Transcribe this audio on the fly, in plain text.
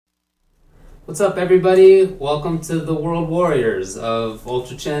What's up, everybody? Welcome to the World Warriors of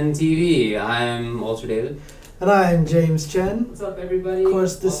Ultra Chen TV. I'm Ultra David. And I'm James Chen. What's up, everybody? Of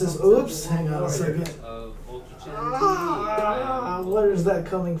course, this is... Oops, hang on a Warriors second. of Ultra Chen TV. Where is that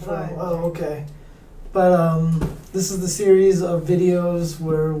coming from? Oh, okay. But this is the series of videos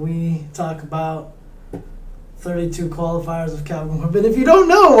where we talk about 32 qualifiers of Capcom Cup. And if you don't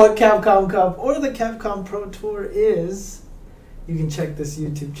know what Capcom Cup or the Capcom Pro Tour is, you can check this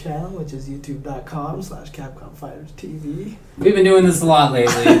YouTube channel, which is youtube.com/CapcomFightersTV. We've been doing this a lot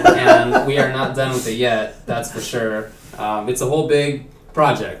lately, and we are not done with it yet, that's for sure. It's a whole big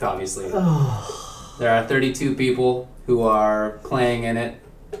project, obviously. There are 32 people who are playing in it,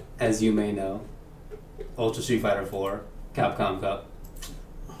 as you may know. Ultra Street Fighter 4, Capcom Cup.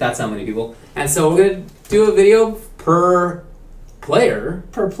 That's how many people. And so we're going to do a video per player.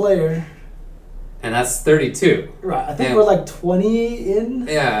 Per player. And that's 32. Right, I think we're like 20 in.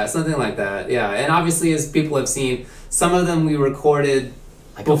 Yeah, something like that. Yeah, and obviously, as people have seen, some of them we recorded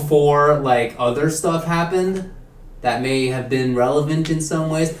before like other stuff happened that may have been relevant in some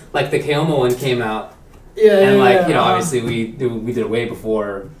ways. Like the Keoma one came out. Yeah, obviously we did it way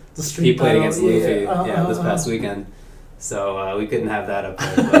before the Street he played battle, against Luffy. This past weekend. So we couldn't have that up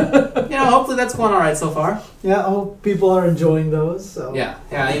there. But, hopefully that's going all right so far. Yeah, I hope people are enjoying those. So. Yeah.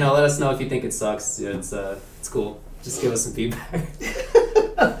 Let us know if you think it sucks. It's cool. Just give us some feedback.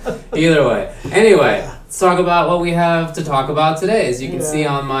 Either way. Anyway, let's talk about what we have to talk about today. As you can see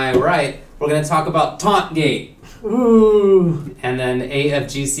on my right, we're going to talk about Taunt Gate. Ooh. And then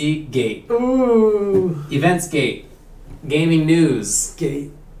AFGC Gate. Ooh. Events Gate. Gaming News. Gate.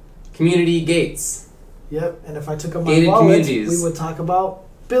 Community Gates. Yep, and if I took up my Gated wallet, communities. we would talk about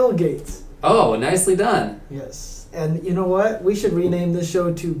Bill Gates. Oh, nicely done. Yes. And you know what? We should rename this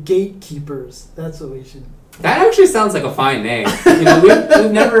show to Gatekeepers. That's what we should. That actually sounds like a fine name.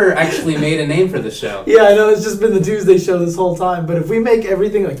 We've never actually made a name for the show. Yeah, I know, it's just been the Tuesday show this whole time. But if we make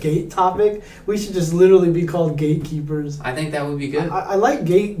everything a gate topic, we should just literally be called Gatekeepers. I think that would be good. I like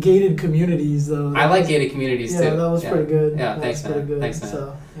gated communities, though. I like gated communities, too. Yeah, that was pretty good. Yeah, that thanks, was pretty man. good. Thanks, man.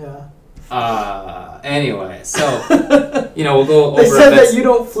 So, yeah. Anyway, so, we'll go over... They said that you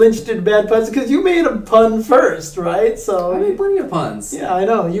don't flinch to bad puns because you made a pun first, right? So I made plenty of puns. Yeah, I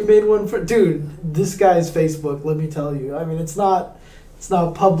know. You made one for... Dude, this guy's Facebook, let me tell you. I mean, it's not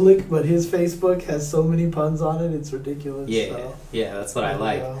public, but his Facebook has so many puns on it, it's ridiculous. Yeah, so. yeah, that's what I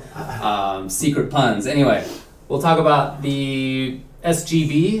like. Secret puns. Anyway, we'll talk about the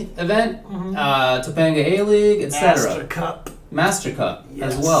SGB event, Topanga A-League, etc. Master Cup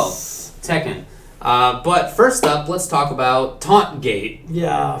as well. Tekken. But first up, let's talk about Taunt Gate.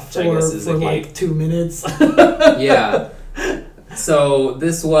 Yeah, for like 2 minutes. Yeah. So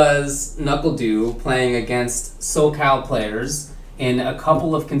this was NuckleDu playing against SoCal players in a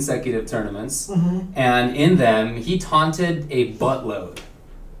couple of consecutive tournaments. And in them, he taunted a buttload.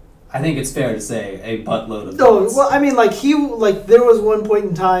 I think it's fair to say a buttload of taunts. Well, I mean, there was one point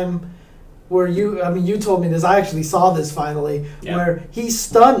in time where you told me this. I actually saw this finally, where he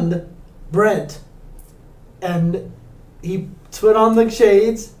stunned Brent, and he put on the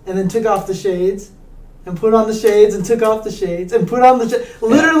shades, and then took off the shades, and put on the shades, and took off the shades, and put on the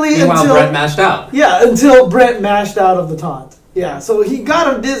literally Meanwhile, until Brent mashed out. Yeah, until Brent mashed out of the taunt. Yeah, so he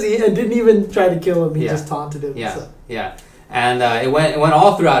got him dizzy and didn't even try to kill him. He just taunted him. Yeah, so. yeah, and it went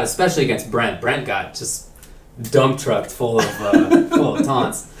all throughout, especially against Brent. Brent got just dump trucked full of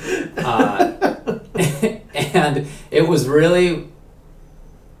taunts, and it was really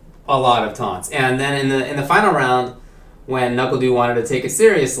a lot of taunts. And then in the final round, when NuckleDu wanted to take it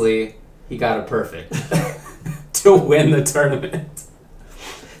seriously, he got a perfect to win the tournament.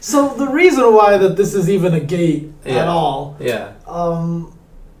 So the reason why that this is even a gate at all,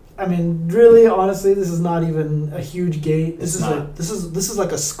 I mean, really, honestly, this is not even a huge gate. This is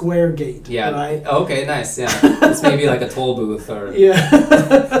like a square gate. Yeah. Right. Okay. Nice. Yeah. This may be like a toll booth or a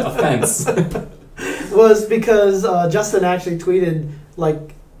fence. Was because Justin actually tweeted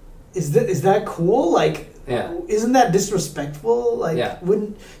like, "Is that cool? Like, isn't that disrespectful? Like,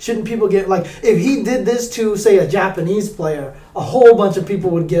 shouldn't people get like if he did this to say a Japanese player, a whole bunch of people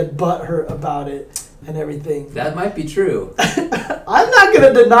would get butthurt about it." And everything. That might be true. I'm not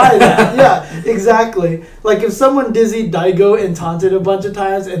going to deny that. Yeah, exactly. Like if someone dizzied Daigo and taunted a bunch of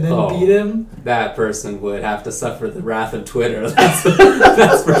times and then beat him. That person would have to suffer the wrath of Twitter.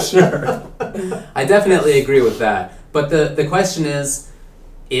 That's for sure. I definitely agree with that. But the question is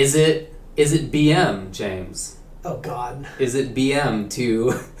it BM, James? Oh, God. Is it BM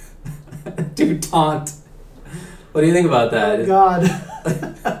to taunt? What do you think about that? Oh, God.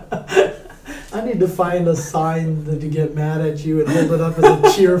 I need to find a sign to get mad at you and hold it up as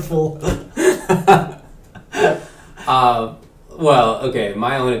a cheerful. Well, okay,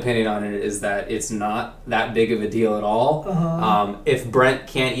 my own opinion on it is that it's not that big of a deal at all. If Brent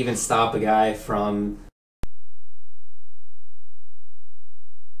can't even stop a guy from...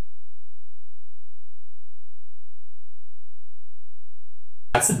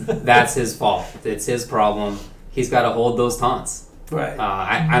 That's his fault. It's his problem. He's got to hold those taunts. Right.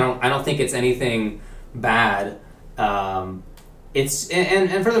 I don't think it's anything bad. It's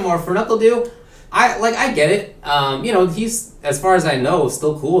and furthermore, for NuckleDu, I get it. He's, as far as I know,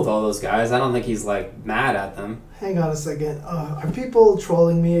 still cool with all those guys. I don't think he's like mad at them. Hang on a second. Are people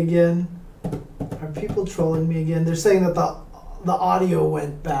trolling me again? They're saying that the audio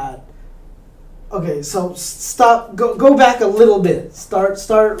went bad. Okay, so stop. Go back a little bit.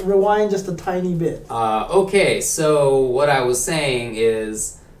 Start. Rewind just a tiny bit. Okay, so what I was saying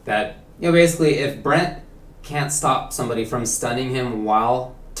is that basically, if Brent can't stop somebody from stunning him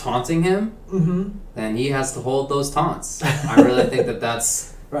while taunting him, then he has to hold those taunts. I really think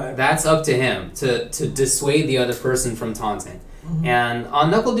that's right. That's up to him to dissuade the other person from taunting. And on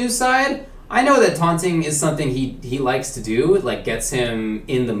NuckleDu's side, I know that taunting is something he likes to do. It like gets him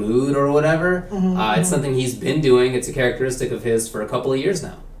in the mood or whatever. It's something he's been doing. It's a characteristic of his for a couple of years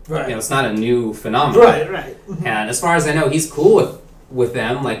now. Right. It's not a new phenomenon. Right. And as far as I know, he's cool with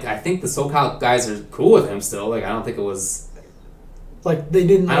them. Like, I think the SoCal guys are cool with him still. Like, I don't think it was... Like, they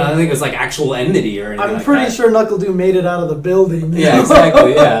didn't... I don't think it was, like, actual enmity or anything I'm pretty sure NuckleDu made it out of the building. Yeah,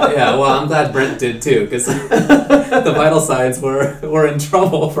 exactly, yeah. Well, I'm glad Brent did, too, because the vital signs were in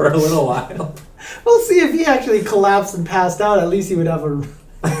trouble for a little while. Well, see, if he actually collapsed and passed out, at least he would have an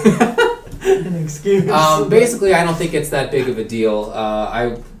excuse. Basically, I don't think it's that big of a deal.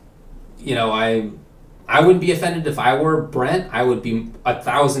 I wouldn't be offended if I were Brent. I would be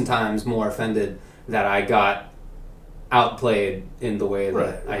 1,000 times more offended that I got outplayed in the way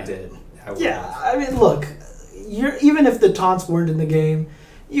that I did. I mean, look, even if the taunts weren't in the game,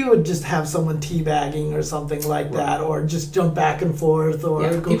 you would just have someone teabagging or something like that, or just jump back and forth,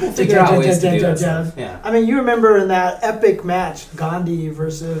 or people figure out ways to do that stuff. Yeah. I mean, you remember in that epic match, Gandhi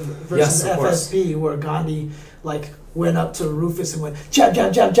versus yes, FSP, where Gandhi went up to Rufus and went jab,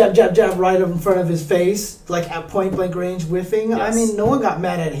 jab, jab, jab, jab, jab right in front of his face, like at point blank range, whiffing. Yes. I mean, no one got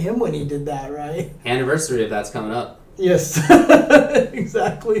mad at him when he did that, right? Anniversary of that's coming up. Yes,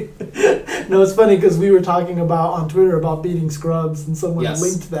 exactly. No, it's funny because we were talking on Twitter about beating Scrubs, and someone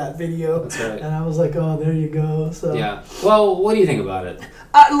linked that video. That's right. And I was like, oh, there you go. So yeah. Well, what do you think about it?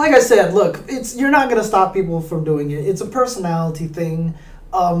 Like I said, look, you're not going to stop people from doing it. It's a personality thing.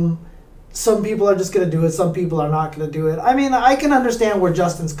 Some people are just going to do it. Some people are not going to do it. I mean, I can understand where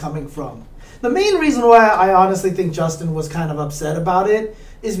Justin's coming from. The main reason why I honestly think Justin was kind of upset about it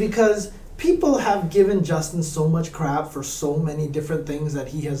is because people have given Justin so much crap for so many different things that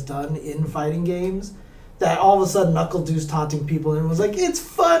he has done in fighting games that all of a sudden NuckleDu's taunting people and was like, it's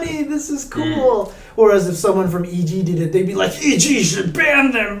funny, this is cool. Whereas if someone from EG did it, they'd be like, EG should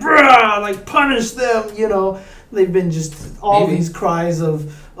ban them, brah, like punish them, They've been just all these cries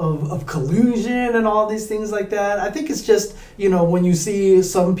of collusion and all these things like that. I think it's just, when you see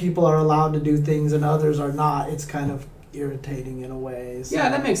some people are allowed to do things and others are not, it's kind of irritating in a way. So. Yeah,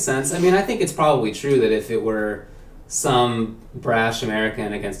 that makes sense. I mean, I think it's probably true that if it were some brash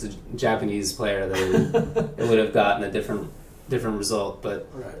American against a Japanese player, that it would have gotten a different result. But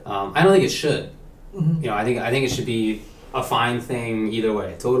I don't think it should. I think it should be a fine thing either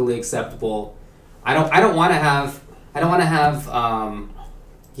way. Totally acceptable. I don't want to have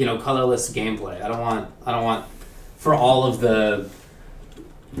colorless gameplay. I don't want for all of the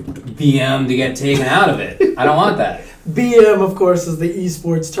BM to get taken out of it. I don't want that. BM, of course, is the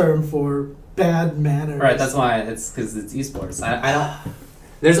esports term for bad manners. Right, that's why because it's esports. I don't.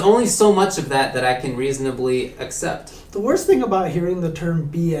 There's only so much of that I can reasonably accept. The worst thing about hearing the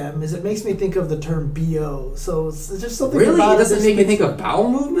term BM is it makes me think of the term BO. So it's just something really? About it doesn't make you think of bowel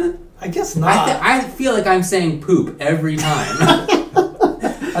movement? I guess not. I feel like I'm saying poop every time.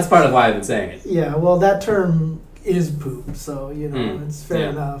 That's part of why I've been saying it. Yeah, well, that term is poop, so it's fair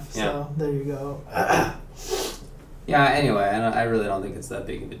enough. So there you go. Yeah. Anyway, I really don't think it's that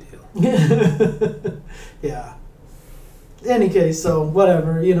big of a deal. Yeah. In any case, so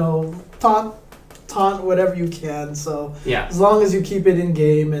whatever, taunt whatever you can. So yeah, as long as you keep it in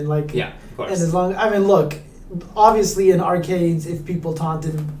game and yeah, of course. And as long, look, obviously in arcades, if people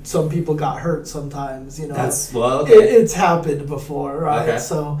taunted, some people got hurt sometimes, you know. That's, well, okay. It's happened before, right? Okay.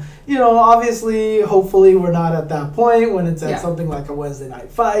 So, you know, obviously, hopefully we're not at that point when it's at something like a Wednesday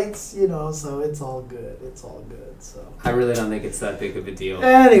night fights, you know, so it's all good. It's all good, so. I really don't think it's that big of a deal.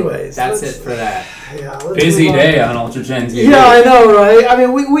 Anyways. That's it for that. Yeah. Busy day on Ultra Gen TV. Yeah, I know, right? I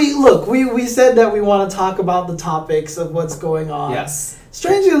mean, we said that we want to talk about the topics of what's going on. Yes.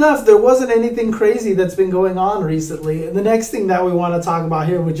 Strangely enough, there wasn't anything crazy that's been going on recently. And the next thing that we want to talk about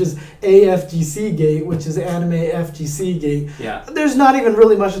here, which is AFGC Gate, which is Anime FGC Gate. Yeah. There's not even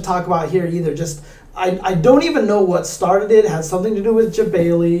really much to talk about here either. Just I don't even know what started it. It had something to do with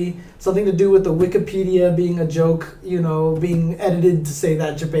Jabali, something to do with the Wikipedia being a joke, you know, being edited to say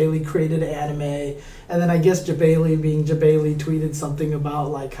that Jabali created anime. And then I guess Jabali being Jabali tweeted something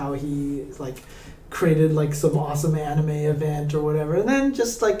about like how he like created like some awesome anime event or whatever. And then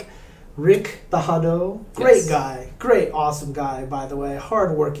just like Rick the Hado, great guy, great awesome guy, by the way,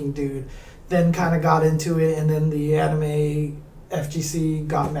 hardworking dude, then kind of got into it, and then the anime FGC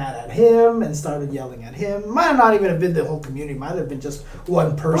got mad at him and started yelling at him. Might have not even have been the whole community, might have been just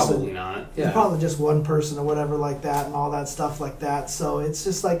one person. Probably not. Yeah. Probably just one person or whatever like that and all that stuff like that. So it's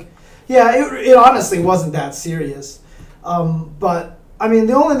just like, yeah, it honestly wasn't that serious. But I mean,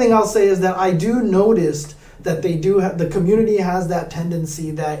 the only thing I'll say is that I do notice that they do have, the community has that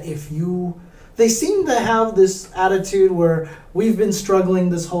tendency that they seem to have this attitude where we've been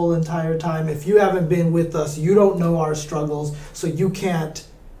struggling this whole entire time. If you haven't been with us, you don't know our struggles, so you can't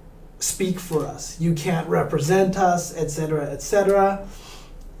speak for us. You can't represent us, etc., etc.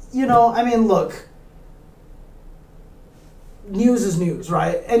 You know, I mean, look, news is news,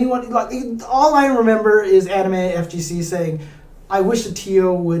 right? Anyone, like, all I remember is Anime FGC saying, I wish the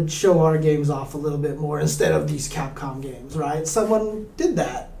TO would show our games off a little bit more instead of these Capcom games, right? Someone did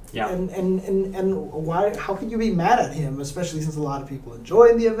that. Yeah. And why? How could you be mad at him, especially since a lot of people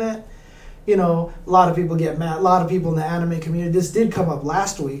enjoyed the event? You know, a lot of people get mad. A lot of people in the anime community. This did come up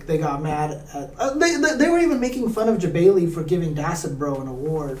last week. They got mad at. They were even making fun of Jabali for giving Dacid Bro an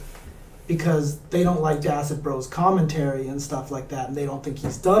award because they don't like Dacid Bro's commentary and stuff like that, and they don't think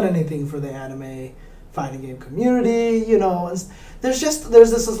he's done anything for the anime fighting game community. You know, there's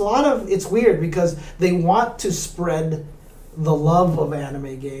this a lot of. It's weird because they want to spread the love of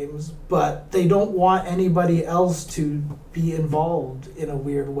anime games, but they don't want anybody else to be involved in a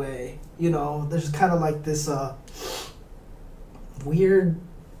weird way. You know, there's kind of like this weird,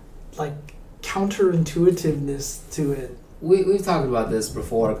 like, counterintuitiveness to it. We've talked about this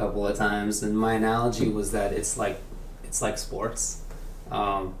before a couple of times, and my analogy was that it's like sports.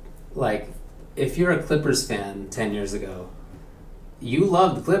 Like, if you're a Clippers fan 10 years ago, you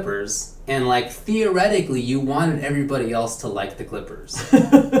loved the Clippers, and like theoretically you wanted everybody else to like the Clippers,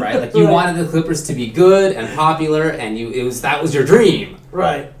 right? Like you wanted the Clippers to be good and popular, and that was your dream,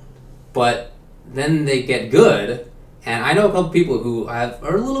 right? But then they get good, and I know a couple people who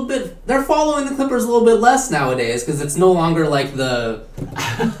are a little bit. They're following the Clippers a little bit less nowadays because it's no longer like the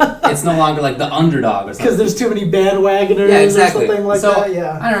underdog or something. Because there's too many bandwagoners, exactly. Or something like so, that.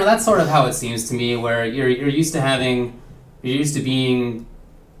 Yeah, I don't know. That's sort of how it seems to me, where you're used to being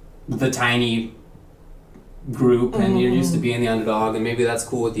the tiny group, and you're used to being the underdog, and maybe that's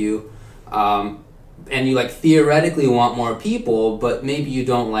cool with you. And you like theoretically want more people, but maybe you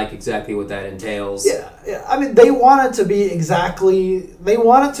don't like exactly what that entails. Yeah. I mean, they want it to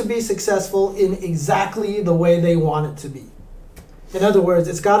be successful in exactly the way they want it to be. In other words,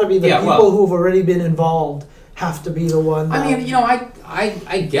 it's got to be the people who've already been involved have to be the one that... I mean, you know,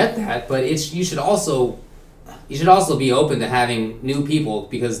 I get that, but you should also be open to having new people,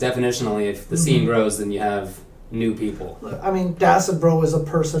 because definitionally, if the scene grows, then you have new people. I mean, Dacid Bro is a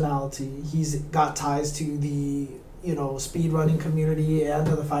personality. He's got ties to the, speedrunning community and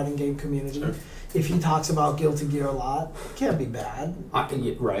to the fighting game community. Sure. If he talks about Guilty Gear a lot, it can't be bad.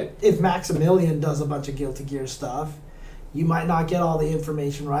 Right. If Maximilian does a bunch of Guilty Gear stuff, you might not get all the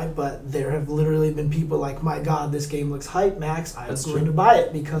information right, but there have literally been people like, my God, this game looks hype, Max. I'm going to buy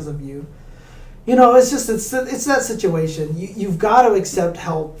it because of you. It's that situation. You've got to accept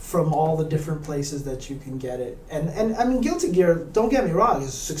help from all the different places that you can get it. And I mean, Guilty Gear, don't get me wrong,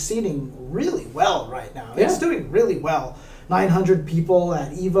 is succeeding really well right now. Yeah. It's doing really well. 900 people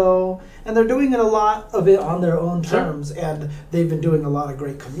at EVO, and they're doing a lot of it on their own terms. Sure. And they've been doing a lot of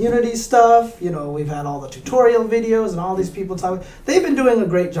great community stuff. We've had all the tutorial videos and all these people talking. They've been doing a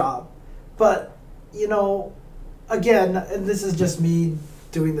great job. But, again, and this is just me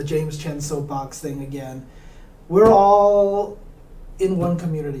doing the James Chen soapbox thing again. We're all in one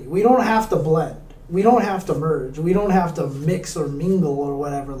community. We don't have to blend. we don't have to merge. We don't have to mix or mingle or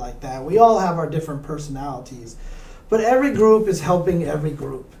whatever like that. We all have our different personalities. But every group is helping every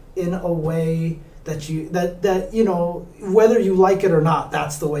group in a way that you know, whether you like it or not,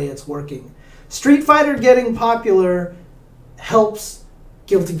 that's the way it's working. Street Fighter getting popular helps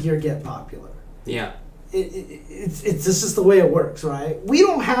Guilty Gear get popular. Yeah. It's just the way it works, right? We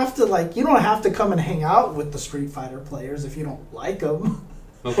don't have to, like, you don't have to come and hang out with the Street Fighter players if you don't like them.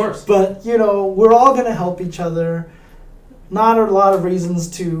 Of course. But, you know, we're all going to help each other. Not a lot of reasons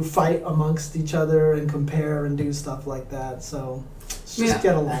to fight amongst each other and compare and do stuff like that. So just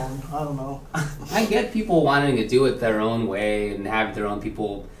get along. I don't know. I get people wanting to do it their own way and have their own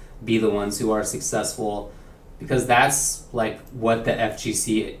people be the ones who are successful, because that's like what the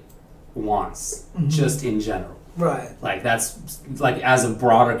FGC wants, just in general. Right. Like that's like as a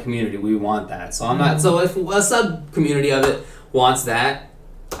broader community, we want that. So I'm not. So if a sub community of it wants that,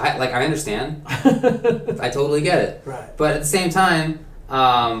 I understand. I totally get it. Right. But at the same time,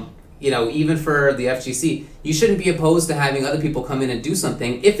 you know, even for the FGC, you shouldn't be opposed to having other people come in and do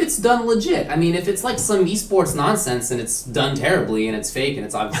something if it's done legit. I mean, if it's like some esports nonsense and it's done terribly and it's fake and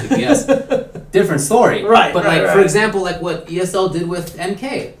it's obviously BS, different story. Right. But right, like, for example, like what ESL did with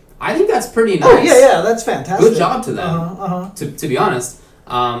MK, I think that's pretty nice. Oh yeah, that's fantastic. Good job to them. To be honest,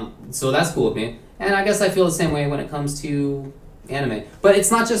 so that's cool with me. And I guess I feel the same way when it comes to anime. But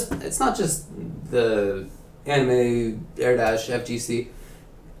it's not just the anime Air Dash FGC.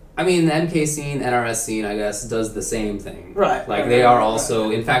 I mean, the MK scene, NRS scene, I guess, does the same thing. Right. Like, they are also,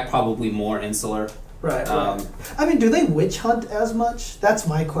 in fact, probably more insular. Right. I mean, do they witch hunt as much? That's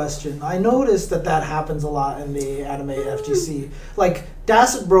my question. I noticed that happens a lot in the anime FGC. Like,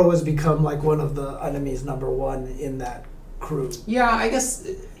 Dacet Bro has become, like, one of the enemies #1 in that crew. Yeah, I guess,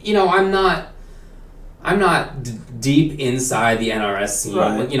 you know, I'm not deep inside the NRS scene.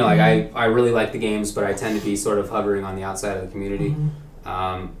 Right. You know, like, I really like the games, but I tend to be sort of hovering on the outside of the community.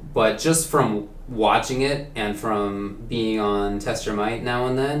 But just from watching it and from being on Test Your Might now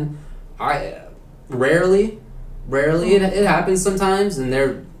and then, rarely it happens sometimes, and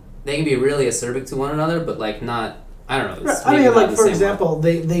they can be really acerbic to one another, but like not, I don't know. I mean, like, for example,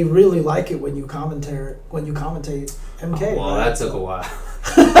 they really like it when you commentate MK. Well, right? that took a while.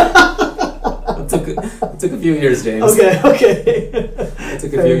 It took a few years, James. Okay. It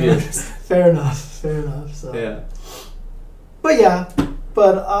took a few years. Fair enough. So. Yeah. But yeah,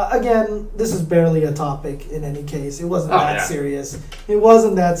 again, this is barely a topic in any case. It wasn't serious. It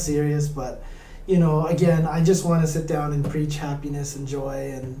wasn't that serious, but, you know, again, I just want to sit down and preach happiness and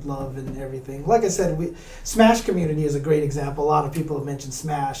joy and love and everything. Like I said, Smash community is a great example. A lot of people have mentioned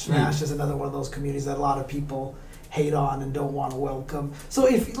Smash. Smash is another one of those communities that a lot of people hate on and don't want to welcome. So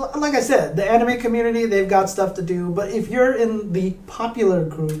if, like I said, the anime community, they've got stuff to do, but if you're in the popular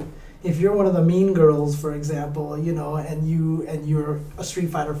group, if you're one of the mean girls, for example, you know, and you're a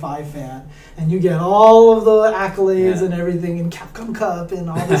Street Fighter V fan, and you get all of the accolades and everything in Capcom Cup and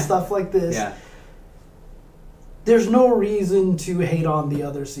all this stuff like this, there's no reason to hate on the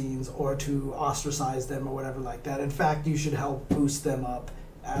other scenes or to ostracize them or whatever like that. In fact, you should help boost them up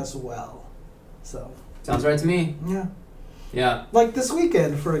as well. So sounds right to me. Yeah. Yeah. Like this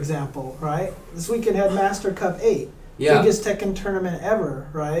weekend, for example, right? This weekend had Master Cup 8. Yeah. Biggest Tekken tournament ever,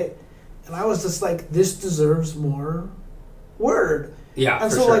 right? And I was just like, this deserves more word. Yeah,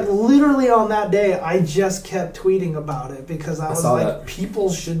 and for so, sure. like, literally on that day, I just kept tweeting about it because I was like, that.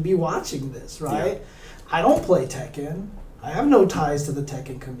 People should be watching this, right? Yeah. I don't play Tekken. I have no ties to the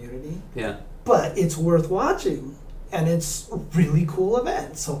Tekken community. Yeah. But it's worth watching. And it's a really cool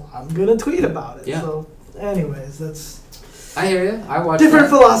event. So I'm going to tweet about it. Yeah. So, anyways, that's... I hear you. I watched different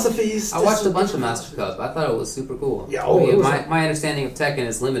philosophies. I watched a bunch of Master Cup. I thought it was super cool. Yeah, my understanding of Tekken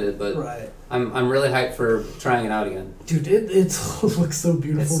is limited, but I'm really hyped for trying it out again. Dude, it looks so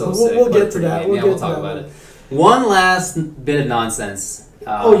beautiful. It's so but sick. We'll get to that. We'll talk about it. One last bit of nonsense.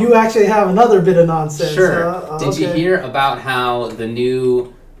 You actually have another bit of nonsense. Sure. Did you hear about how the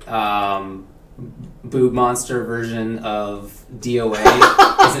new boob monster version of DOA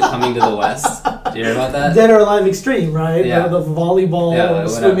isn't coming to the West? Did you hear about that? Dead or Alive Extreme, right? Yeah. The volleyball,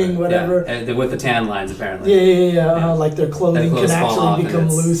 swimming, whatever. Yeah. With the tan lines, apparently. Yeah. Like their clothing can actually become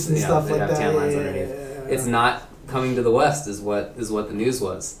loose and stuff like that. Tan lines underneath. It's not coming to the West, is what the news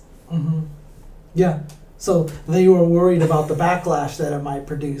was. Mm-hmm. Yeah. So they were worried about the backlash that it might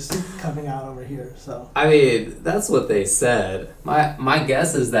produce coming out over here. So I mean, that's what they said. My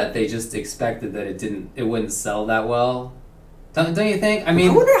guess is that they just expected that it wouldn't sell that well. Don't you think? I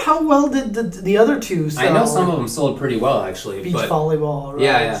mean, I wonder how well did the other two sell. I know some of them sold pretty well, actually. Beach volleyball, right?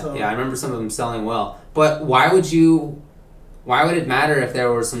 Yeah. I remember some of them selling well. But why would you why would it matter if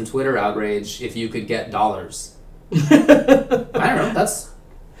there was some Twitter outrage if you could get dollars? I don't know. Does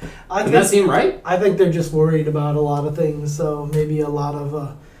that seem right? I think they're just worried about a lot of things. So maybe a lot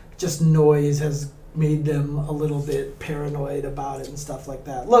of just noise has made them a little bit paranoid about it and stuff like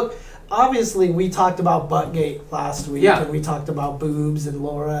that. Look, obviously we talked about Buttgate last week, and we talked about boobs and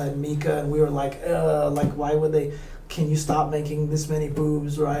Laura and Mika, and we were like why would they? Can you stop making this many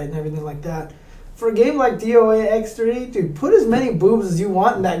boobs, right, and everything like that. For a game like DOA X3, dude, put as many boobs as you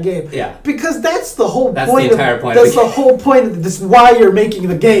want in that game. Yeah. Because that's the whole point. That's the entire point. That's the whole point of this. Why you're making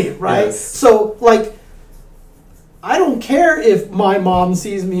the game, right? Yes. So, like, I don't care if my mom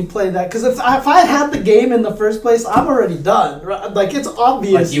sees me play that, because if I had the game in the first place, I'm already done. Right? Like, it's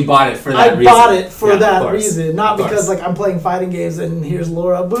obvious. Like, you bought it for that reason. I bought it for that reason, not because like I'm playing fighting games and here's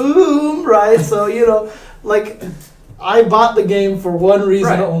Laura, boom, right? So like, I bought the game for one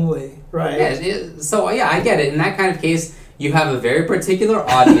reason only. Right. Yeah. I get it. In that kind of case, you have a very particular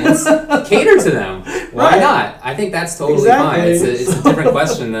audience. Cater to them. Why not? I think that's totally fine. It's a different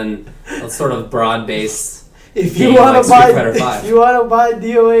question than a sort of broad-based. If you want to buy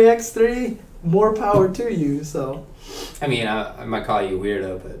DOA X3, more power to you. So. I mean, I might call you a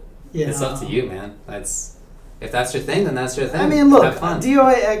weirdo, but it's up to you, man. If that's your thing, then that's your thing. I mean, look, have fun.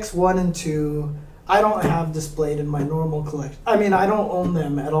 DOA X1 and 2. I don't have displayed in my normal collection. I mean, I don't own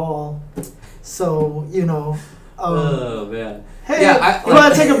them at all. So, oh, man. Hey, you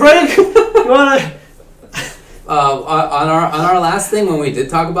want to take a break? You want to... on our last thing, when we did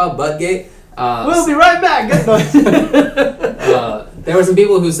talk about Buttgate... we'll be right back. There were some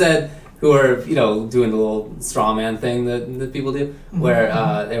people who are, doing the little straw man thing that people do,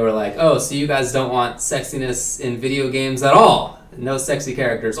 where they were like, oh, so you guys don't want sexiness in video games at all. No sexy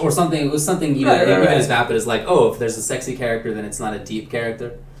characters, or something. It was something even as vapid as like, oh, if there's a sexy character, then it's not a deep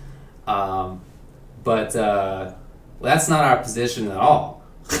character. But that's not our position at all,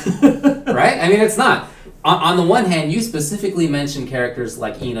 right? I mean, it's not. On the one hand, you specifically mentioned characters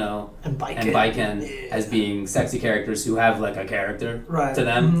like Eno and Baiken as being sexy characters who have like a character to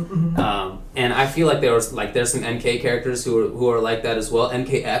them, and I feel like there's some MK characters who are like that as well.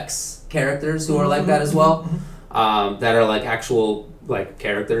 MKX characters who are like that as well. That are like actual like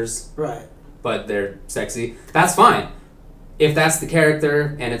characters, right? But they're sexy. That's fine if that's the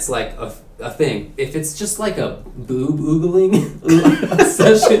character and it's like a thing. If it's just like a boob oogling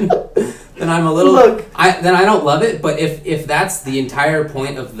session, then I'm a little. Then I don't love it. But if that's the entire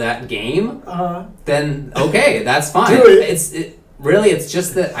point of that game, then okay, that's fine. It's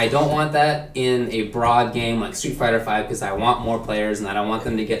just that I don't want that in a broad game like Street Fighter V, because I want more players and I don't want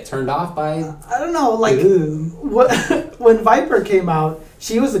them to get turned off by... I don't know, like, when Viper came out,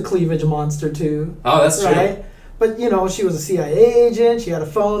 she was a cleavage monster too. Oh, that's right? true. But, she was a CIA agent, she had a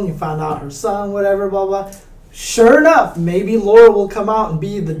phone, you found out her son, whatever, blah, blah. Sure enough, maybe Laura will come out and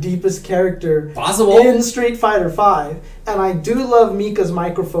be the deepest character in Street Fighter V. And I do love Mika's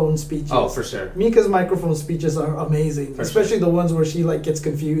microphone speeches. Oh, for sure. Mika's microphone speeches are amazing, especially the ones where she like gets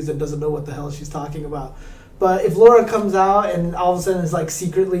confused and doesn't know what the hell she's talking about. But if Laura comes out and all of a sudden is like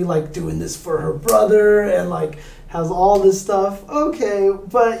secretly like doing this for her brother and like has all this stuff, okay.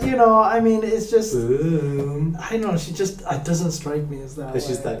 But I mean, it's just I don't know. She just it doesn't strike me as that. But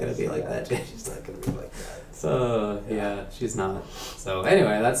she's not gonna be like that. She's not gonna be like that. So yeah, she's not. So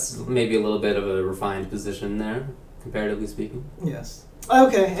anyway, that's maybe a little bit of a refined position there, comparatively speaking. Yes.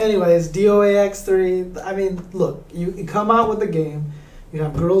 Okay. Anyways, DOA X3. I mean, look, you come out with the game. You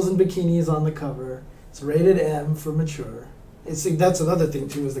have girls in bikinis on the cover. It's rated M for mature. That's another thing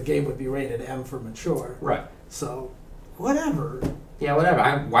too, is the game would be rated M for mature. Right. So, whatever. Yeah,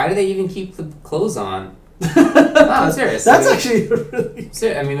 whatever. Why do they even keep the clothes on? No, I'm serious. That's actually really...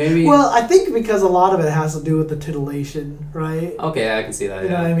 I mean, maybe... Well, I think because a lot of it has to do with the titillation, right? Okay, I can see that, You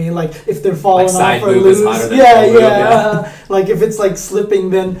know what I mean? Like, if they're falling off side or boob loose. is hotter than yeah. Like, if it's, like,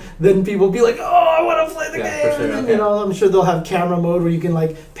 slipping, then people be like, oh, I want to play the game. For sure, and, I'm sure they'll have camera mode where you can,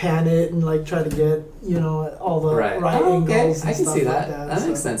 like, pan it and, like, try to get, all the right angles and I can stuff see like that. that. That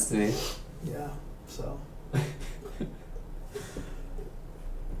makes sense to me. Yeah, so...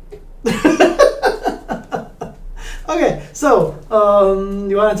 Okay, so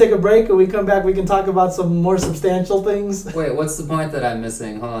you want to take a break, and we come back? We can talk about some more substantial things. Wait, what's the point that I'm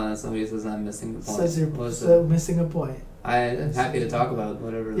missing? Hold on, somebody says I'm missing the point. Says you're missing a point. I'm happy to talk about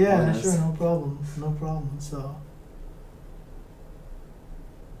whatever. The point is. Sure, no problem. So.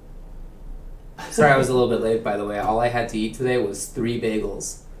 Sorry, I was a little bit late. By the way, all I had to eat today was 3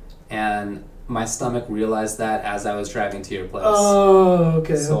 bagels, and my stomach realized that as I was driving to your place. Oh,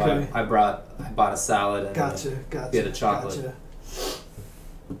 okay. So okay. I bought a salad and a bit of chocolate. Gotcha.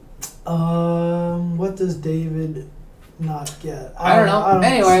 What does David not get. I don't know.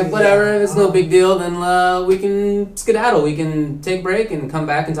 Anyway, whatever. If it's no big deal, then we can skedaddle. We can take a break and come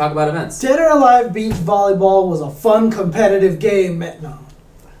back and talk about events. Dead or Alive Beach Volleyball was a fun, competitive game. No.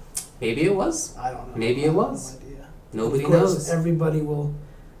 Maybe it was. I don't know. Maybe it was. No idea. Nobody of course, knows.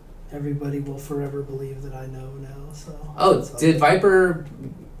 Everybody will forever believe that I know now. So. Oh, did Viper?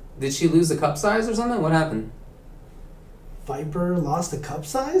 Did she lose the cup size or something? What happened? Viper lost the cup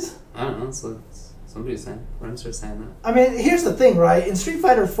size? I don't know. That's what somebody's saying. Friends are saying that. I mean, here's the thing, right? In Street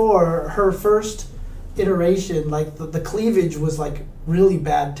Fighter 4, her first iteration, like the cleavage was like really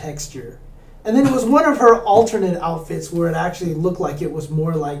bad texture. And then it was one of her alternate outfits where it actually looked like it was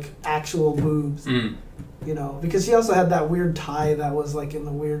more like actual boobs. You know, because she also had that weird tie that was like in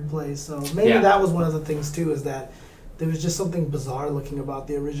the weird place. So maybe that was one of the things too, is that there was just something bizarre looking about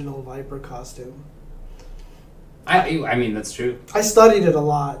the original Viper costume. I mean, that's true. I studied it a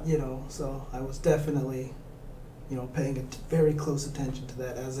lot, you know, so I was definitely, you know, paying very close attention to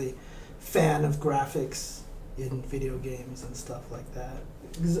that as a fan of graphics in video games and stuff like that.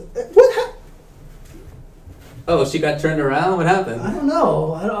 What happened? Oh, she got turned around? What happened? I don't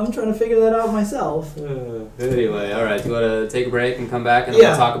know. I'm trying to figure that out myself. Anyway, all right. Do you want to take a break and come back and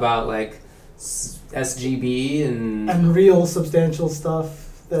we'll talk about like SGB and real substantial stuff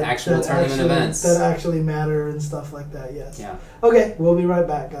that tournament events that actually matter and stuff like that? Yes. Yeah. Okay, we'll be right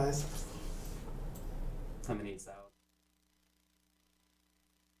back, guys. How many is that?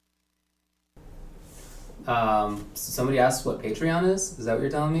 Somebody asked what Patreon is? Is that what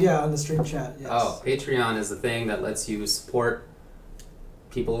you're telling me? Yeah, on the stream chat, yes. Oh, Patreon is the thing that lets you support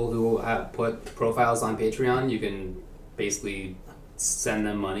people who have put profiles on Patreon. You can basically send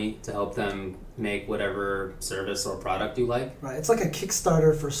them money to help them make whatever service or product you like. Right, it's like a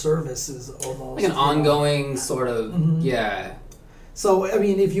Kickstarter for services almost. Like an ongoing sort of, yeah. So, I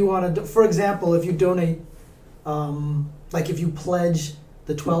mean, if you want to, for example, if you donate, like if you pledge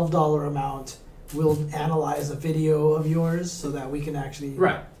the $12 amount, we'll analyze a video of yours so that we can actually,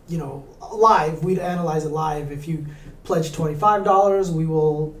 you know, live. We'd analyze it live. If you pledge $25, we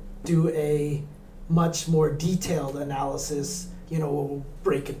will do a much more detailed analysis. You know, we'll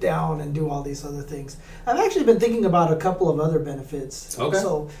break it down and do all these other things. I've actually been thinking about a couple of other benefits. Okay.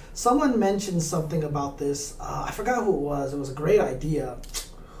 So someone mentioned something about this. I forgot who it was. It was a great idea.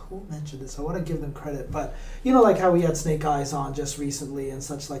 Who mentioned this? I want to give them credit, but you know, like how we had Snake Eyes on just recently and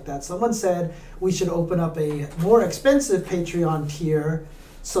such like that. Someone said we should open up a more expensive Patreon tier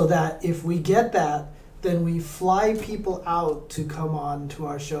so that if we get that, then we fly people out to come on to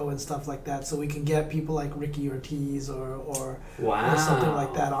our show and stuff like that, so we can get people like Ricky Ortiz or something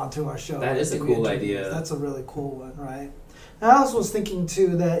like that onto our show. That is a cool idea. That's a really cool one, right? I also was thinking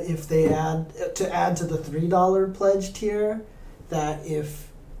too that if they add to the $3 pledge tier, that if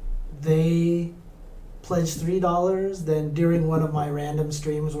they pledge $3, then during one of my random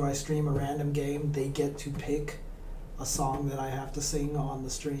streams where I stream a random game, they get to pick a song that I have to sing on the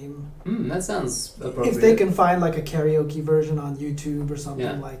stream. That sounds appropriate. If they can find like a karaoke version on YouTube or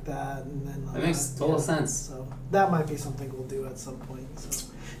something like that, and then that makes total sense. So that might be something we'll do at some point. So,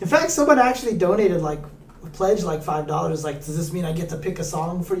 in fact, someone actually donated pledged like $5. Like, does this mean I get to pick a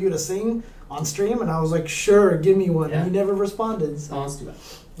song for you to sing on stream? And I was like, sure, give me one. And he never responded. So. Oh, that's too bad.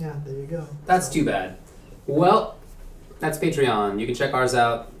 Yeah, there you go. That's too bad. Well, that's Patreon. You can check ours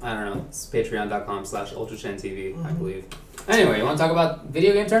out. I don't know. It's patreon.com/UltraChenTV, I believe. Anyway, you want to talk about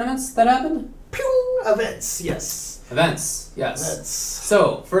video game tournaments that happened? Pew! Events, yes. Events.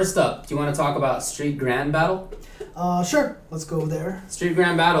 So, first up, do you want to talk about Street Grand Battle? Sure. Let's go there. Street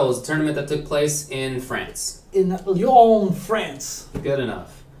Grand Battle is a tournament that took place in France. In Lyon, France. Good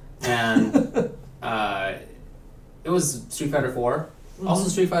enough. And it was Street Fighter 4. Also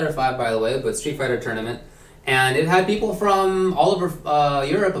Street Fighter 5, by the way, but Street Fighter tournament. And it had people from all over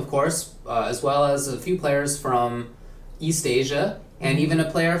Europe, of course, as well as a few players from East Asia, and even a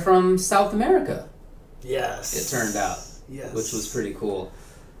player from South America. Yes. It turned out. Yes. Which was pretty cool.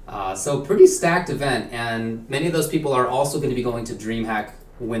 So pretty stacked event, and many of those people are also going to be going to DreamHack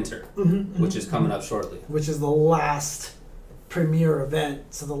Winter, which is coming up shortly. Which is the last premier event.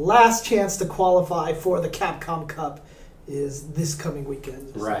 So the last chance to qualify for the Capcom Cup is this coming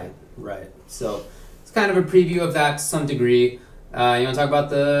weekend. Right. So it's kind of a preview of that to some degree. You want to talk about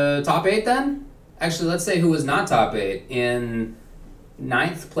the top 8 then? Actually, let's say who was not top 8. In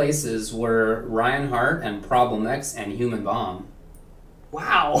 9th places were Ryan Hart and Problem X and Human Bomb.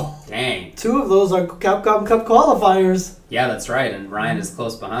 Wow. Dang. 2 of those are Capcom Cup qualifiers. Yeah, that's right, and Ryan is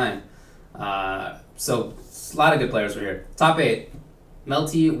close behind. So a lot of good players were here. Top 8,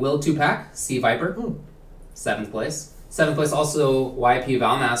 Melty Will 2-Pack, C Viper, 7th place. 7th place also YP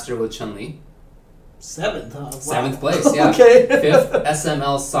Valmaster with Chun-Li. 7th, huh? Wow. 7th place, yeah. Okay. 5th,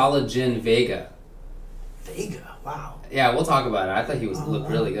 SML Solid Jin Vega. Vega, wow. Yeah, we'll talk about it. I thought he looked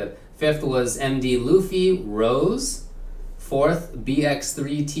really good. 5th was MD Luffy Rose. 4th,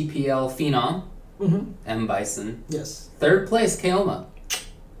 BX3 TPL Phenom. Mm-hmm. M Bison. Yes. 3rd place, Kaoma.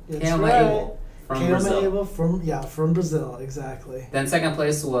 That's Kaoma right. Abel from Kaoma Brazil. Abel from Brazil, exactly. Then 2nd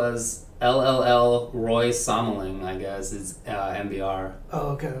place was LLL Roy Someling, I guess, is MBR. Oh,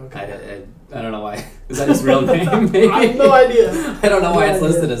 okay. I don't know why. Is that his real name? Maybe? I have no idea. I don't know why it's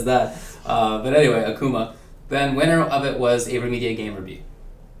listed as that. But anyway, Akuma. Then winner of it was AverMedia GamerB.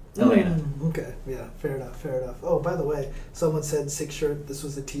 Elena. Okay, yeah, fair enough. Oh, by the way, someone said 6 shirt. This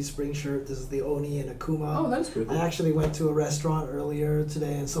was a Teespring shirt. This is the Oni and Akuma. Oh, that's pretty cool. I actually went to a restaurant earlier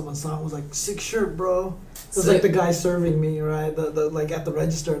today, and someone saw it and was like, 6 shirt, bro. It was Sick. like the guy serving me, right? The like at the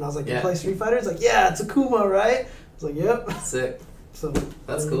register, and I was like, you play Street Fighter? It's like, yeah, it's Akuma, right? I was like, yep. Sick. So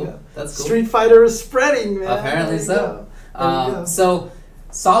That's cool. That's cool. Street Fighter is spreading, man. Apparently so. So,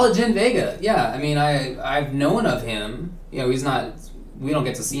 Solid Jin Vega. Yeah, I mean, I've known of him. You know, he's not. We don't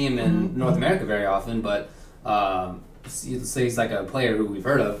get to see him in North America very often, but he's like a player who we've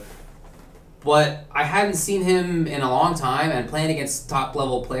heard of. But I hadn't seen him in a long time, and playing against top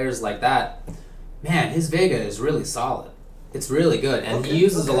level players like that, man, his Vega is really solid. It's really good, and he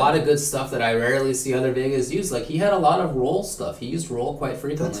uses a lot of good stuff that I rarely see other Vegas use. Like, he had a lot of roll stuff. He used roll quite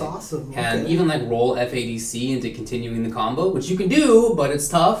frequently. That's awesome. And even like roll FADC into continuing the combo, which you can do, but it's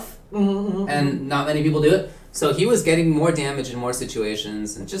tough, and not many people do it. So he was getting more damage in more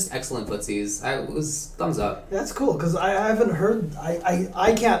situations, and just excellent footsies. It was thumbs up. That's cool, because I haven't heard.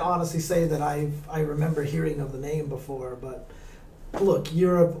 I can't honestly say that I remember hearing of the name before, but look,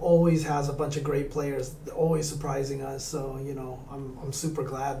 Europe always has a bunch of great players, always surprising us. So you know, I'm super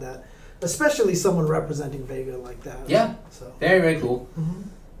glad that, especially someone representing Vega like that. Yeah. So Very, very cool.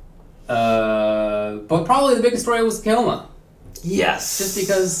 But probably the biggest story was Kaoma. Yes. Just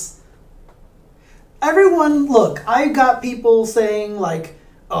because. Everyone, look, I got people saying like,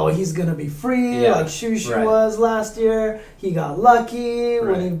 oh, he's going to be free, like Shushu was last year. He got lucky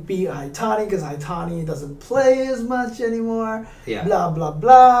when he beat Haitani because Haitani doesn't play as much anymore. Yeah. Blah, blah,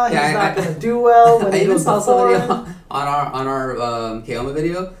 blah. He's not going to do well when he goes to foreign. On our Kaoma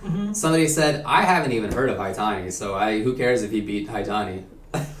video, somebody said, I haven't even heard of Haitani, so who cares if he beat Haitani?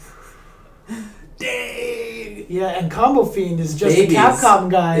 Dang! Yeah, and Combo Fiend is just a Capcom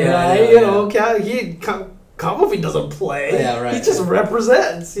guy, right? You know, Combo Fiend doesn't play. Yeah, right. He just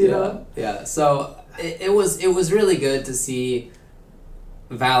represents, you know? Yeah, so it was really good to see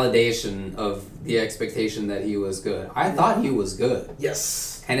validation of the expectation that he was good. I thought he was good.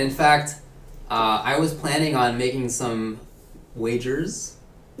 Yes. And in fact, I was planning on making some wagers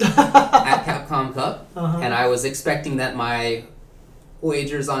at Capcom Cup, and I was expecting that my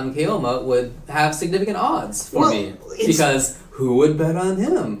wagers on Kaoma would have significant odds for me, because who would bet on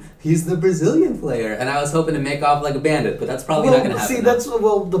him? He's the Brazilian player, and I was hoping to make off like a bandit, but that's probably not going to happen. See,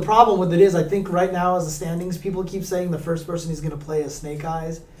 the problem with it is, I think right now as the standings, people keep saying the first person he's going to play is Snake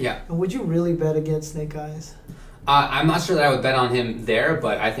Eyes. Yeah. And would you really bet against Snake Eyes? I'm not sure that I would bet on him there,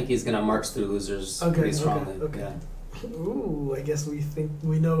 but I think he's going to march through losers pretty strongly. Okay. Yeah. Ooh, I guess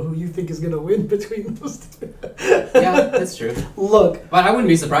we know who you think is going to win between those two. Yeah, that's true. Look. But I wouldn't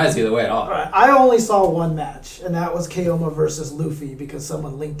be surprised either way at all. Right, I only saw one match, and that was Kaoma versus Luffy, because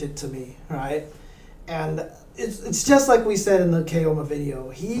someone linked it to me, right? And it's just like we said in the Kaoma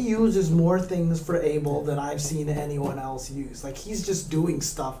video. He uses more things for Abel than I've seen anyone else use. Like, he's just doing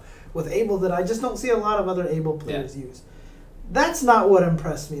stuff with Abel that I just don't see a lot of other Abel players use. That's not what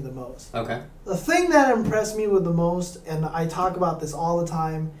impressed me the most. Okay. The thing that impressed me with the most, and I talk about this all the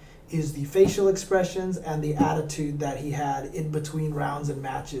time, is the facial expressions and the attitude that he had in between rounds and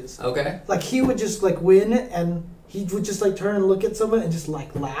matches. Okay. Like, he would just like win, and he would just like turn and look at someone and just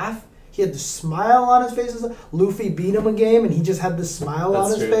like laugh. He had the smile on his face. Luffy beat him a game, and he just had this smile on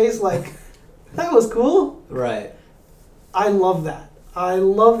his face. Like, that was cool. Right. I love that. I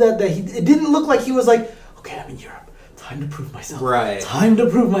love that it didn't look like he was like, okay, I'm in Europe. Time to prove myself. Right. Time to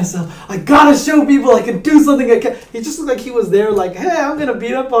prove myself. I gotta show people I can do something. He just looked like he was there like, hey, I'm gonna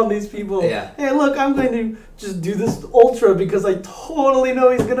beat up on these people. Yeah. Hey, look, I'm going to just do this ultra because I totally know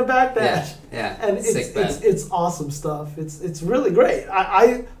he's gonna backdash. Yeah. And it's awesome stuff. It's really great.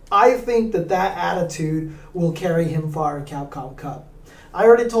 I think that attitude will carry him far in Capcom Cup. I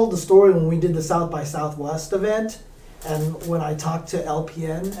already told the story when we did the South by Southwest event, and when I talked to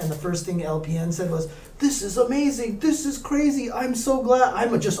LPN, and the first thing LPN said was, this is amazing, this is crazy, I'm so glad,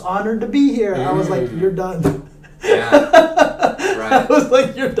 I'm just honored to be here. I was like, you're done. Yeah. Right. I was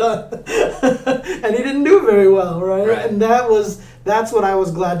like, you're done. And he didn't do very well, right? And that was That's what I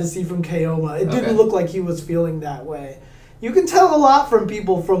was glad to see from Keoma. It Okay. didn't look like he was feeling that way. You can tell a lot from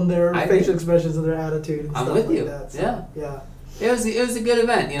people from their I facial agree. expressions and their attitude and I'm stuff with like you. that. So, Yeah. Yeah. It was a good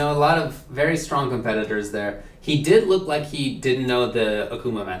event. You know, a lot of very strong competitors there. He did look like he didn't know the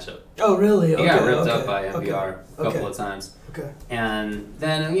Akuma matchup. Oh, really? He Okay, got ripped okay, up by MBR a couple okay. of times. Okay. And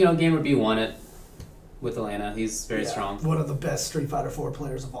then, you know, Gamer B won it with Elena. He's very Yeah, strong. One of the best Street Fighter 4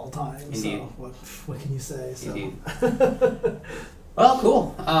 players of all time. Indeed. So what can you say? So. Indeed. Well,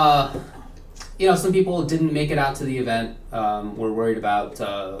 cool. You know, some people didn't make it out to the event. Were worried about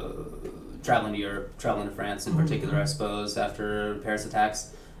traveling to Europe, traveling to France in particular, I suppose, after Paris attacks.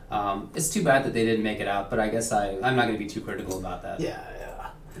 It's too bad that they didn't make it out, but I guess I'm not going to be too critical about that. Yeah.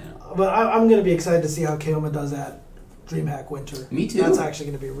 You know. But I'm going to be excited to see how Keoma does at DreamHack Winter. Me too. That's actually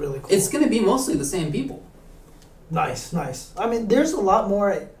going to be really cool. It's going to be mostly the same people. Nice. I mean, there's a lot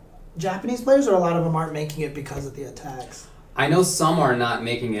more Japanese players, or a lot of them aren't making it because of the attacks. I know some are not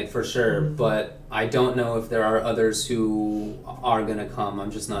making it for sure, but I don't know if there are others who are going to come.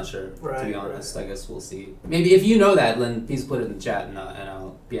 I'm just not sure, to be honest. I guess we'll see. Maybe if you know that, then please put it in the chat, and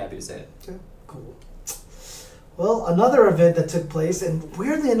I'll be happy to say it. Okay, cool. Well, another event that took place, and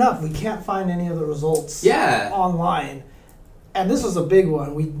weirdly enough, we can't find any of the results online. And this was a big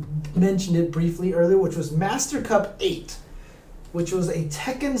one. We mentioned it briefly earlier, which was Master Cup 8, which was a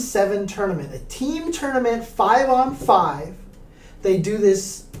Tekken 7 tournament, a team tournament 5-on-5. They do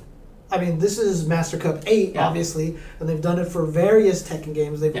this, I mean, this is Master Cup 8, obviously, and they've done it for various Tekken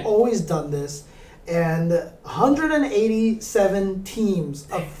games. They've always done this. And 187 teams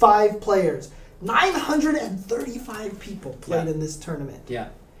of 5 players. 935 people played in this tournament. Yeah.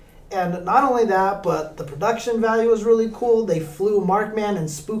 And not only that, but the production value was really cool. They flew Markman and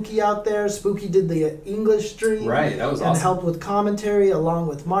Spooky out there. Spooky did the English stream. Right, that was and awesome. helped with commentary along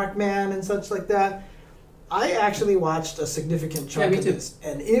with Markman and such like that. I actually watched a significant chunk of this,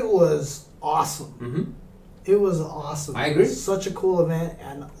 and it was awesome. Mm-hmm. It was awesome. I agree. It was such a cool event,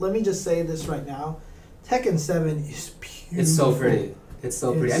 and let me just say this right now. Tekken 7 is beautiful. It's so pretty. It's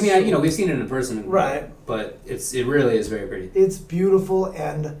so pretty. I mean, we've seen it in person, right? But it really is very pretty. It's beautiful,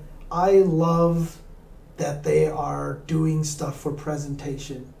 and I love that they are doing stuff for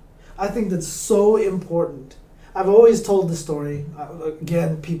presentation. I think that's so important. I've always told the story.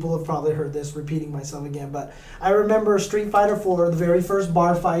 Again, people have probably heard this, repeating myself again, but I remember Street Fighter 4, the very first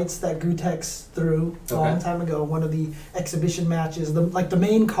bar fights that Gutex threw a long time ago. One of the exhibition matches, the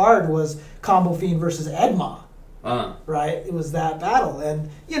main card was Combo Fiend versus Edma. Right? It was that battle. And,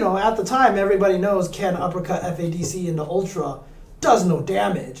 at the time, everybody knows Ken uppercut FADC into Ultra does no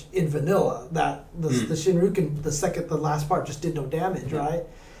damage in vanilla. That the Shinryuken, the last part, just did no damage, right?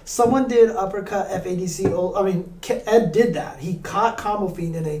 Someone did uppercut FADC. I mean, Ed did that. He caught Combo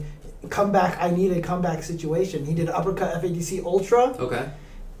Fiend in a I need a comeback situation. He did uppercut FADC Ultra. Okay.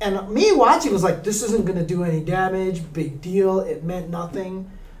 And me watching was like, this isn't going to do any damage. Big deal. It meant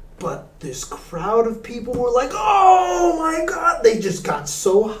nothing. But this crowd of people were like, oh my God. They just got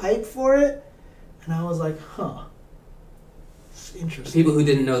so hyped for it. And I was like, interesting. People who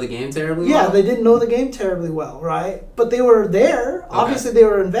didn't know the game terribly well? Yeah, they didn't know the game terribly well, right? But they were there. Okay. Obviously, they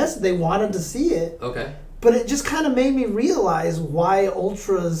were invested. They wanted to see it. Okay. But it just kind of made me realize why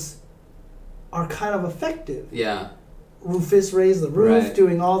Ultras are kind of effective. Yeah. Rufus raised the roof,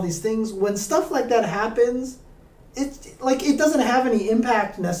 doing all these things. When stuff like that happens, it doesn't have any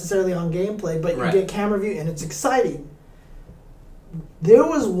impact necessarily on gameplay, but you get camera view and it's exciting. There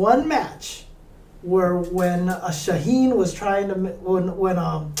was one match where when Shaheen was trying to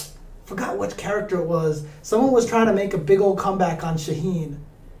forgot what character it was, someone was trying to make a big old comeback on Shaheen,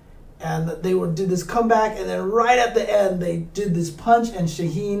 and they did this comeback, and then right at the end they did this punch, and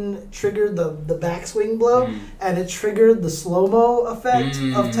Shaheen triggered the backswing blow, and it triggered the slow-mo effect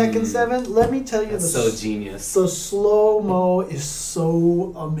of Tekken 7. Let me tell you, that's so genius. The slow-mo is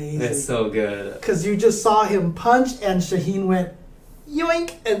so amazing. It's so good. Because you just saw him punch, and Shaheen went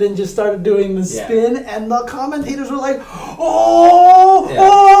yoink, and then just started doing the spin, and the commentators were like, oh,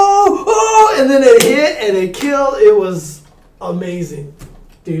 and then it hit, and it killed. It was amazing.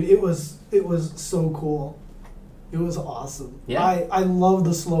 Dude, it was so cool. It was awesome. Yeah. I love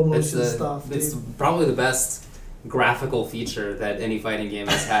the slow motion stuff. It's probably the best graphical feature that any fighting game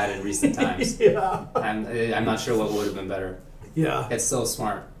has had in recent times. I'm not sure what would have been better. Yeah. It's so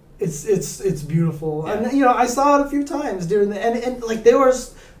smart. It's beautiful. Yeah. And I saw it a few times during and like there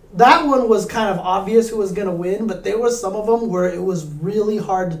was that one was kind of obvious who was gonna win, but there was some of them where it was really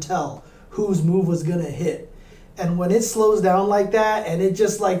hard to tell whose move was gonna hit. And when it slows down like that, and it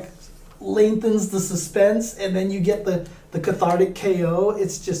just like lengthens the suspense, and then you get the cathartic KO,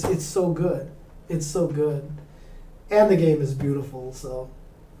 it's so good. It's so good. And the game is beautiful, so.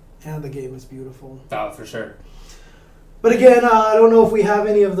 And the game is beautiful. Oh, for sure. But again, I don't know if we have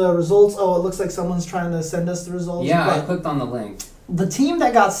any of the results. Oh, it looks like someone's trying to send us the results. Yeah, I clicked on the link. The team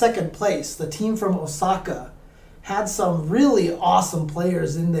that got second place, the team from Osaka, had some really awesome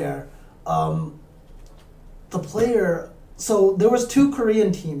players in there. So there was 2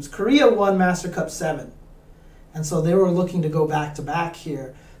 Korean teams. Korea won Master Cup 7. And so they were looking to go back-to-back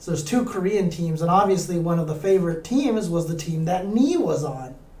here. So there's 2 Korean teams, and obviously one of the favorite teams was the team that Nee was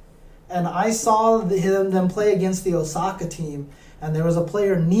on. And I saw them play against the Osaka team, and there was a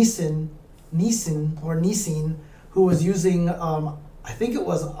player, Nissin, who was using, I think it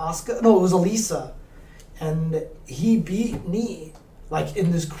was it was Elisa. And he beat Nee, like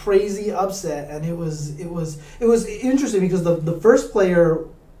in this crazy upset, and it was interesting because the first player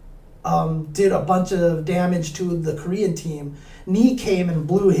did a bunch of damage to the Korean team. Nee came and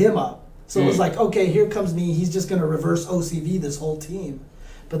blew him up. So it was like, okay, here comes Nee. He's just going to reverse OCV this whole team.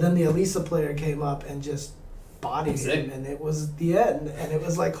 But then the Elisa player came up and just bodied him, and it was the end. And it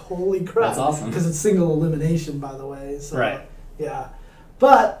was like, holy crap. That's awesome. Because it's single elimination, by the way. So, right. Yeah.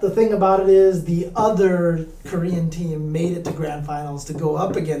 But the thing about it is the other Korean team made it to grand finals to go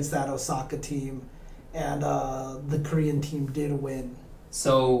up against that Osaka team. And the Korean team did win.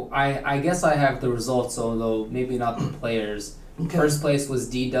 So I guess I have the results, although maybe not the players. Okay. First place was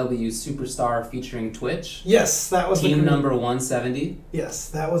DW Superstar featuring Twitch. Yes, that was team number 170. Yes,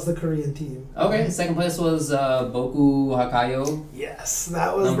 that was the Korean team. Okay, second place was Boku Hakayo. Yes,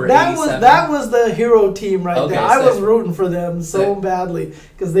 that was number that 87. That was the hero team right there. I was rooting for them so badly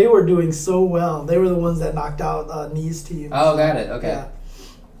because they were doing so well. They were the ones that knocked out Nee's team. Oh, got it. Okay.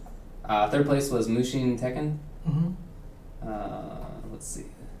 Yeah. Third place was Mushin Tekken. Let's see.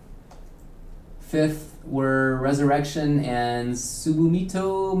 Fifth were Resurrection and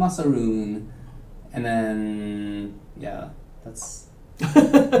Subumito Masaroon. And then, yeah, that's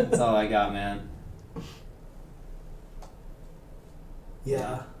all I got, man.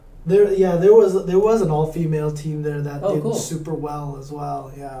 Yeah. There was an all-female team there that did cool. super well as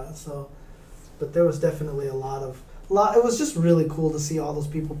well. Yeah, so but there was definitely a lot. It was just really cool to see all those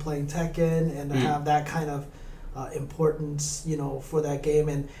people playing Tekken and to have that kind of importance, for that game.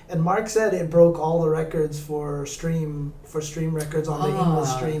 And Mark said it broke all the records for stream records on the English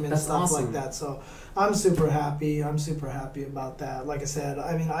stream and stuff awesome. like that. So I'm super happy. About that. Like I said,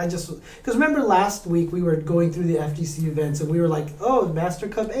 I mean, because remember last week we were going through the FGC events and we were like, oh, Master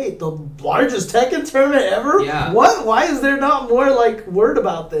Cup 8, the largest Tekken tournament ever? Yeah. What? Why is there not more word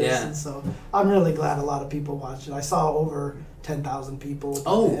about this? Yeah. And so I'm really glad a lot of people watched it. I saw over 10,000 people.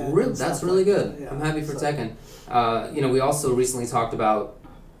 Oh, really? That's really good. Yeah, I'm happy for Tekken. We also recently talked about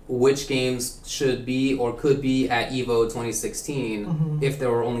which games should be or could be at EVO 2016 if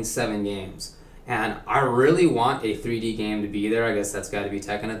there were only 7 games. And I really want a 3D game to be there. I guess that's got to be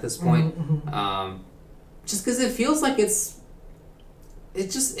Tekken at this point. Just because it feels like it's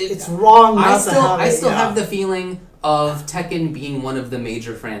wrong. I still have the feeling of Tekken being one of the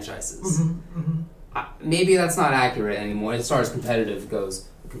major franchises. Maybe that's not accurate anymore as far as competitive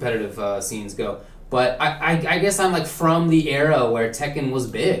scenes go. But I guess I'm like from the era where Tekken was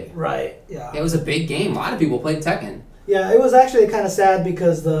big. Right, yeah. It was a big game. A lot of people played Tekken. Yeah, it was actually kind of sad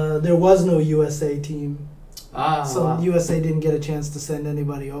because there was no USA team. So USA didn't get a chance to send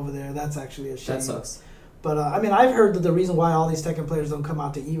anybody over there. That's actually a shame. That sucks. But I've heard that the reason why all these Tekken players don't come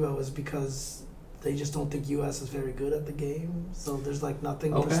out to EVO is because they just don't think US is very good at the game. So there's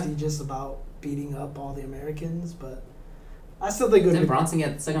nothing prestigious about beating up all the Americans, but I still think Didn't Bronson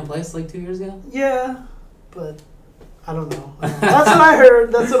get second place 2 years ago? Yeah, but I don't know. That's what I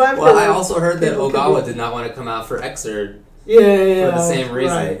heard. That's what I've heard. Well, I also heard that Ogawa did not want to come out for Xrd. Yeah. For the same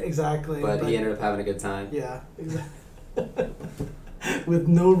reason. Right, exactly. But he ended up having a good time. Yeah, exactly. With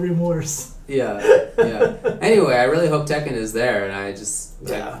no remorse. Yeah. Anyway, I really hope Tekken is there, and I just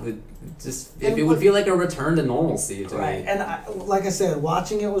it would feel like a return to normalcy to me. And like I said,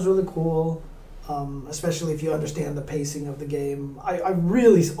 watching it was really cool. Especially if you understand the pacing of the game. I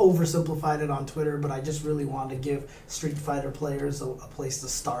really oversimplified it on Twitter, but I just really wanted to give Street Fighter players a place to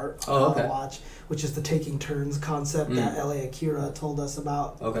start to watch, which is the taking turns concept that LA Akira told us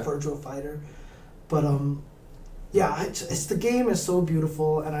about Virtual Fighter. But it's the game is so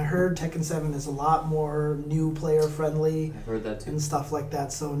beautiful, and I heard Tekken 7 is a lot more new player friendly. I've heard that too. And stuff like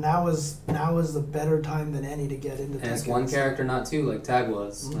that. So now is the better time than any to get into Tekken. And it's one character, not two, like Tag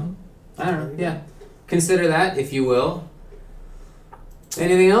was. So. I don't know. Yeah, consider that if you will.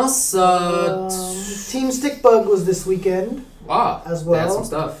 Anything else? Team Stickbug was this weekend. Wow, as well. They had some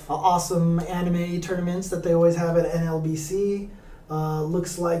stuff. Awesome anime tournaments that they always have at NLBC.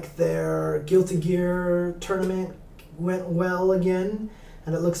 Looks like their Guilty Gear tournament went well again.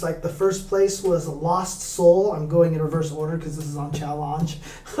 And it looks like the first place was Lost Soul. I'm going in reverse order because this is on Challenge.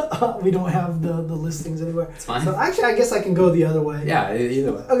 We don't have the listings anywhere. It's fine. So actually, I guess I can go the other way. Yeah,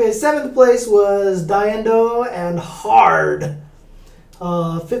 either way. Okay, 7th place was Diendo and Hard.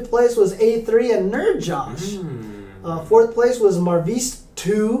 5th place was A3 and Nerd Josh. 4th place was Marviste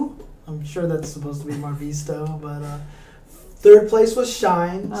 2. I'm sure that's supposed to be Marvisto, but 3rd place was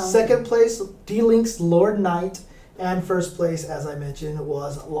Shine. 2nd place, D-Link's Lord Knight. And 1st place, as I mentioned,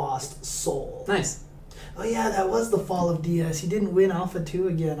 was Lost Soul. Nice. Oh yeah, that was the fall of DS. He didn't win Alpha 2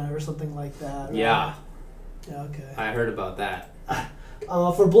 again or something like that. Right? Yeah. Yeah, okay. I heard about that.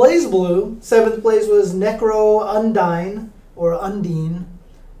 For Blaze Blue, 7th place was Necro Undine, or Undine,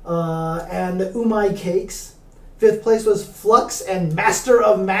 and Umai Cakes. 5th place was Flux and Master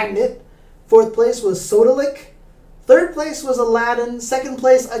of Magnet. 4th place was Sodalic. 3rd place was Aladdin. 2nd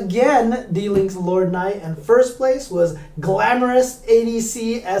place, again, D-Link's Lord Knight. And 1st place was Glamorous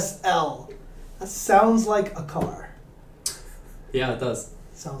ADC SL. That sounds like a car. Yeah, it does.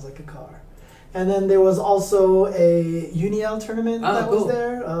 Sounds like a car. And then there was also a Uniel tournament that was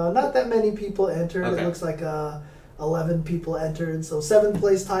there. Not that many people entered. Okay. It looks like 11 people entered. So 7th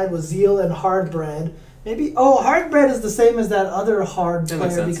place tied was Zeal and Hardbread. Maybe Hardbread is the same as that other hard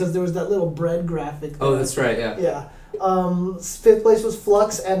player because there was that little bread graphic there. Oh, that's right, yeah. Yeah. 5th place was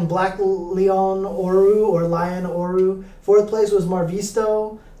Flux and Black Leon Oru or Lion Oru. 4th place was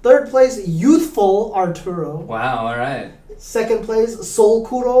Marvisto. 3rd place, Youthful Arturo. Wow, all right. 2nd place, Soul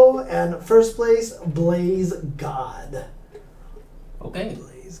Kuro. And 1st place, Blaze God. Okay.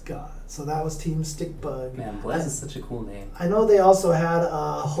 Blaze God. So that was Team Stickbug. Man, Blaze is such a cool name. I know they also had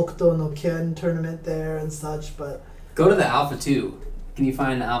a Hokuto no Ken tournament there and such, but... Go to the Alpha 2. Can you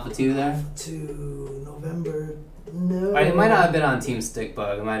find the Alpha 2 there? Alpha 2, November... No. It might not have been on Team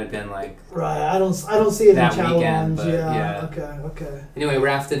Stickbug. It might have been like... Right, I don't see it that in Challenge. Weekend, but yeah. Okay. Anyway,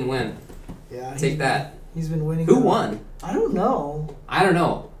 Raph didn't win. Yeah. Take that. He's been winning. Who won? I don't know. I don't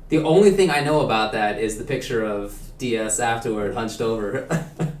know. The only thing I know about that is the picture of DS afterward, hunched over.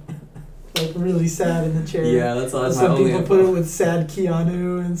 Like really sad in the chair. Yeah, that's all. Some people put it with sad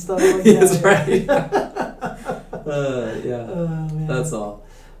Keanu and stuff like that. That's right. Yeah. Man. That's all.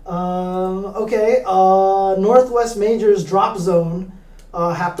 Okay. Northwest Majors Drop Zone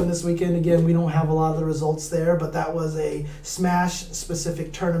happened this weekend. Again, we don't have a lot of the results there, but that was a Smash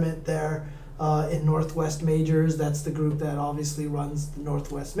specific tournament there in Northwest Majors. That's the group that obviously runs the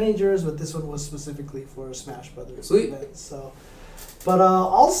Northwest Majors, but this one was specifically for Smash Brothers event. So, but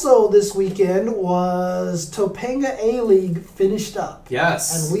also this weekend was Topanga A-League finished up.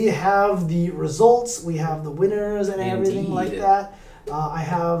 Yes. And we have the results. We have the winners and everything like that. I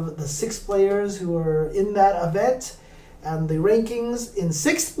have the 6 players who were in that event, and the rankings. In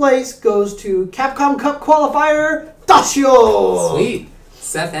 6th place goes to Capcom Cup qualifier Dashio. Sweet.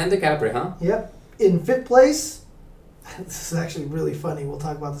 Seth and DiCaprio, huh? Yep. In 5th place, this is actually really funny. We'll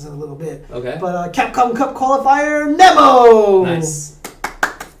talk about this in a little bit. Okay. But Capcom Cup qualifier Nemo. Nice.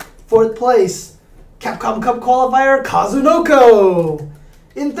 4th place, Capcom Cup qualifier Kazunoko.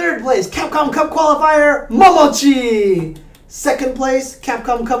 In 3rd place, Capcom Cup qualifier Momochi. 2nd place,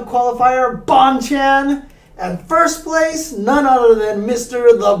 Capcom Cup qualifier Bonchan. And 1st place, none other than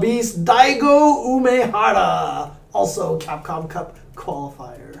Mr. The Beast Daigo Umehara. Also Capcom Cup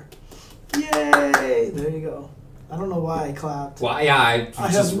qualifier. Yay! There you go. I don't know why I clapped. Well, yeah, I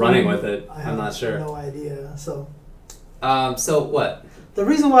was just running with it. I'm not sure. No idea. So what? The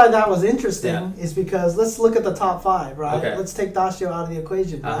reason why that was interesting is because let's look at the top 5, right? Okay. Let's take Dashio out of the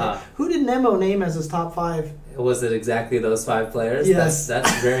equation. Right? Who did Nemo name as his top 5? Was it exactly those 5 players? Yes. That's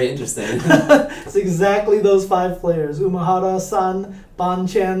very interesting. It's exactly those 5 players. Umehara-san,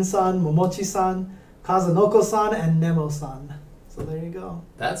 Bonchan-san, Momochi-san, Kazunoko-san, and Nemo-san. So there you go.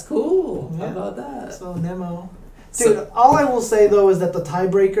 That's cool. Yeah. How about that? So Nemo. Dude, all I will say though is that the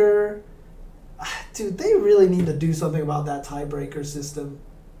tiebreaker... Dude, they really need to do something about that tiebreaker system.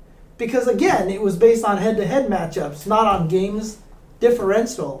 Because again, it was based on head-to-head matchups, not on games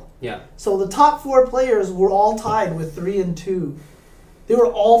differential. Yeah. So the top 4 players were all tied with 3 and 2. They were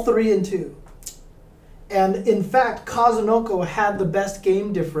all 3 and 2. And in fact, Kazunoko had the best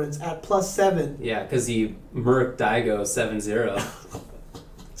game difference at +7. Yeah, because he murked Daigo 7-0.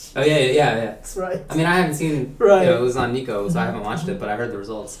 Oh, yeah. That's right. I mean, I haven't seen... Right. It was on Nico, so I haven't watched it, but I heard the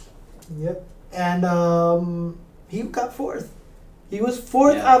results. Yep. And he got 4th. He was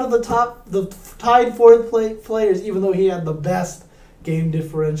 4th out of the tied 4th players, even though he had the best game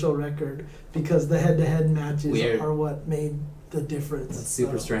differential record, because the head-to-head matches are what made the difference. That's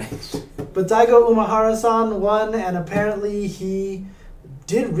super strange. But Daigo Umehara-san won, and apparently he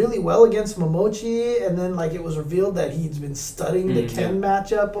did really well against Momochi, and then like it was revealed that he's been studying the Ken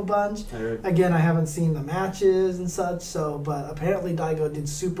matchup a bunch. Again, I haven't seen the matches and such, so but apparently Daigo did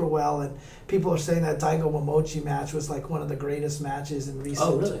super well, and people are saying that Daigo Momochi match was like one of the greatest matches in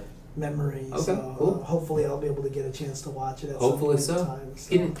recent memory. Okay, so cool. Hopefully I'll be able to get a chance to watch it at Hopefully some point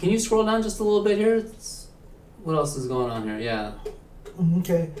so. in time. So. Can you scroll down just a little bit here? What else is going on here? Yeah.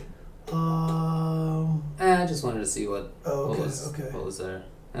 Okay. I just wanted to see what what was there.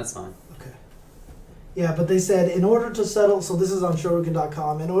 That's fine. Okay. Yeah, but they said in order to settle, so this is on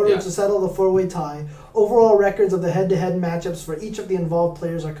Shoryuken.com, in order to settle the four-way tie, overall records of the head-to-head matchups for each of the involved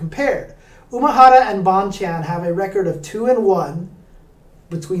players are compared. Umahara and Bonchan have a record of 2-1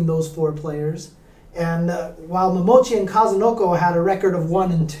 between those four players, and while Momochi and Kazunoko had a record of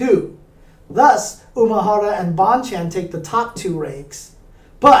 1-2. Thus, Umahara and Bonchan take the top two ranks.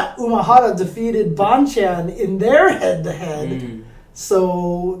 But Umahara defeated Bonchan in their head-to-head,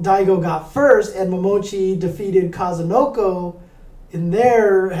 so Daigo got first, and Momochi defeated Kazunoko in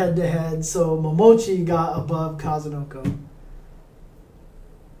their head-to-head, so Momochi got above Kazunoko.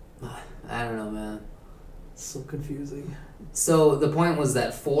 I don't know, man. It's so confusing. So the point was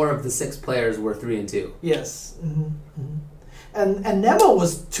that 4 of the 6 players were 3-2. Yes. Mm-hmm. Mm-hmm. And Nemo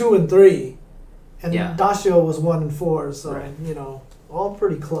was 2-3, and Dashio was 1-4, so, all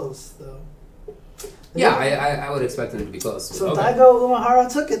pretty close, though. I would expect them to be close. So Daigo Umahara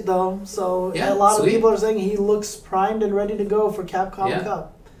took it, though. So a lot of people are saying he looks primed and ready to go for Capcom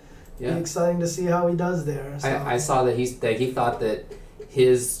Cup. Yeah. Be exciting to see how he does there. So. I saw that he thought that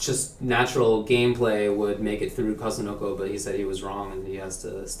his just natural gameplay would make it through Kazunoko, but he said he was wrong and he has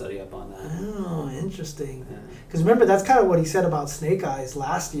to study up on that. Oh, interesting. Because remember, that's kind of what he said about Snake Eyes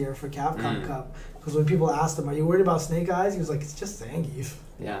last year for Capcom Cup. Because when people asked him, are you worried about Snake Eyes? He was like, it's just Zangief.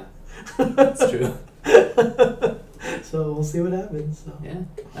 Yeah, that's true. So we'll see what happens. So. Yeah,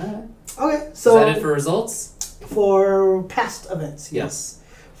 alright. Okay, so... Is that it for results? For past events, yes.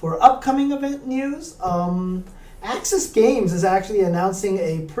 For upcoming event news, Axis Games is actually announcing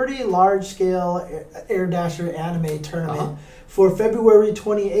a pretty large-scale Air Dasher anime tournament for February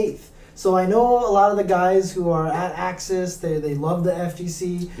 28th. So I know a lot of the guys who are at Axis, they love the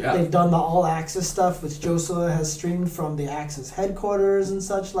FGC. Yeah. They've done the All Axis stuff, which Josua has streamed from the Axis headquarters and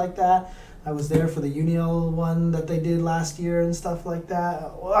such like that. I was there for the Uniel one that they did last year and stuff like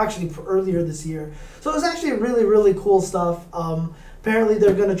that. Well, actually, earlier this year. So it was actually really, really cool stuff. Apparently,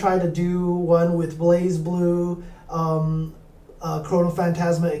 they're going to try to do one with Blaze Blue, Chrono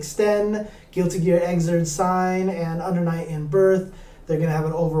Phantasma Extend, Guilty Gear Exert Sign, and Under Night in Birth. They're going to have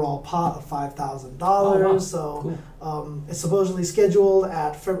an overall pot of $5,000. Oh, wow. So cool. It's supposedly scheduled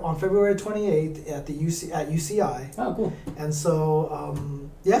on February 28th at UCI. Oh, cool. And so,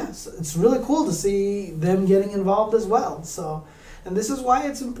 it's really cool to see them getting involved as well. So, and this is why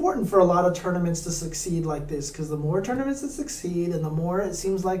it's important for a lot of tournaments to succeed like this, because the more tournaments that succeed and the more it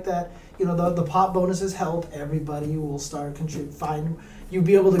seems like that, the pot bonuses help, everybody will start contributing. You'll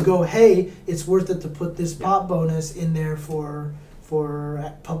be able to go, hey, it's worth it to put this pot bonus in there for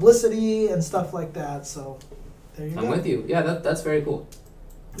publicity and stuff like that. So there you go. I'm with you. Yeah, that's very cool.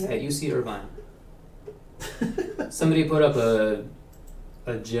 Yeah. At UC Irvine. Somebody put up a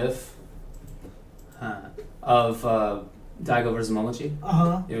GIF of Daigo versus Momochi.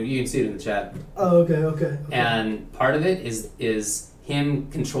 You can see it in the chat. Oh, okay. And part of it is him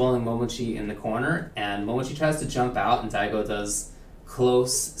controlling Momochi in the corner, and Momochi tries to jump out, and Daigo does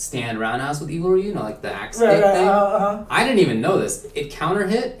close stand roundhouse with Evil Ryu, like the axe kick thing. I didn't even know this. It counter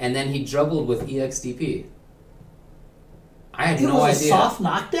hit, and then he juggled with EXDP. I had no idea. It was a soft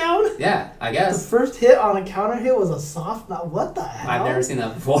knockdown? Yeah, I guess. The first hit on a counter hit was a soft knock. What the hell? I've never seen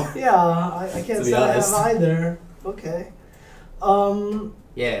that before. Yeah, I can't say I have either. Okay.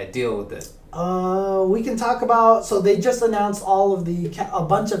 Yeah, deal with it. We can talk about... So they just announced all of a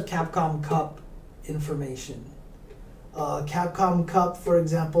bunch of Capcom Cup information. Capcom Cup, for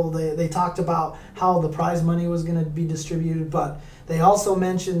example, they talked about how the prize money was going to be distributed, but they also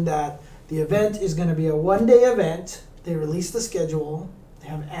mentioned that the event is going to be a one-day event. They released the schedule. They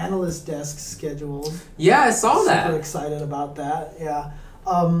have analyst desks scheduled. Yeah, I saw that. Super excited about that, yeah.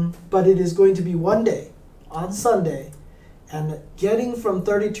 But it is going to be one day, on Sunday, and getting from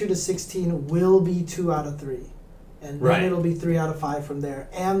 32 to 16 will be 2 out of 3. And then it'll be 3 out of 5 from there,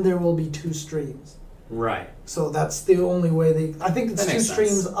 and there will be 2 streams. Right. So that's the only way I think it's 2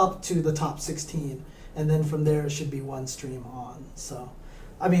 streams up to the top 16, and then from there it should be 1 stream on. So,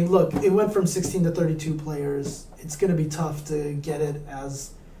 I mean, look, it went from 16 to 32 players. It's going to be tough to get it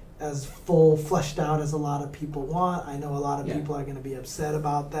as full fleshed out as a lot of people want. I know a lot of people are going to be upset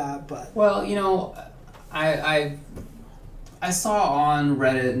about that, but well, I I saw on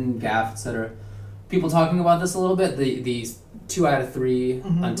Reddit and Gaff, etc., people talking about this a little bit. The 2 out of 3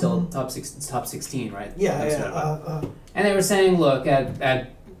 until top 16, right? Yeah. And they were saying, look,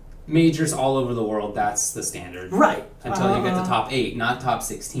 at majors all over the world, that's the standard. Right. Until you get to top 8, not top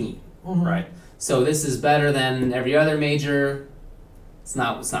 16. Right. So this is better than every other major. It's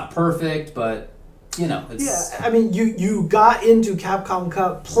not perfect, but it's... Yeah, I mean, you got into Capcom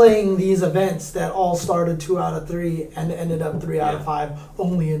Cup playing these events that all started 2 out of 3 and ended up 3 out of 5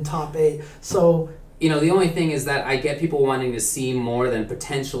 only in top 8. So the only thing is that I get people wanting to see more than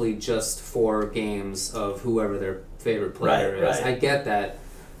potentially just 4 games of whoever their favorite player is. Right. I get that,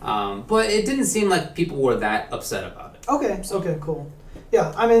 but it didn't seem like people were that upset about it. Okay, cool.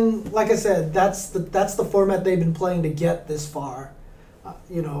 Yeah, I mean, like I said, that's the format they've been playing to get this far.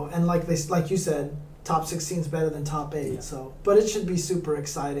 And like you said, top 16 is better than top 8. Yeah. So, but it should be super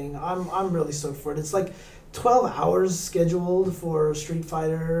exciting. I'm really stoked for it. It's like 12 hours scheduled for Street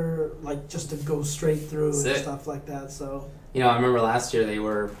Fighter, like just to go straight through Sick. and stuff like that. So, I remember last year they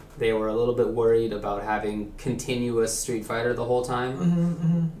were a little bit worried about having continuous Street Fighter the whole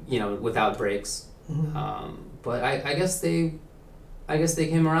time, without breaks. But I guess they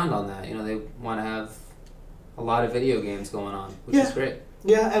came around on that. They want to have a lot of video games going on, which is great.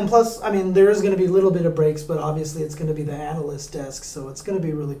 Yeah, and plus, I mean, there is going to be a little bit of breaks, but obviously it's going to be the analyst desk, so it's going to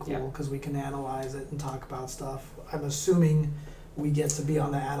be really cool because we can analyze it and talk about stuff. I'm assuming we get to be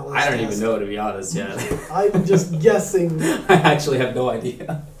on the analyst desk. I don't even know, to be honest, yet. I'm just guessing. I actually have no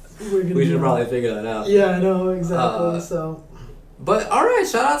idea. We should probably figure that out. Yeah, I know, exactly. But all right,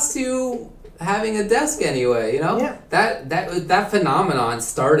 shout-outs to having a desk anyway, Yeah. That phenomenon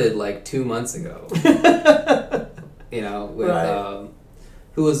started like 2 months ago. With right.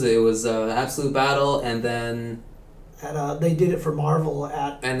 Who was it? It was Absolute Battle, and then they did it for Marvel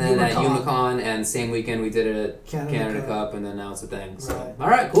at Unicon, and same weekend we did it at Canada Cup, and then now it's a thing. So all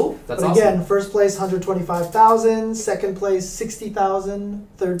right, cool. That's awesome. Again, first place 125,000, second place 60,000,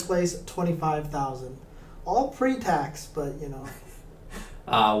 third place 25,000, all pre-tax, but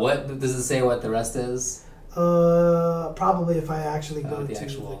What does it say? What the rest is? Probably if I actually go to the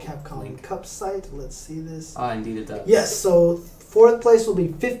Capcom Cup site. Let's see this. Indeed it does. Yes, so fourth place will be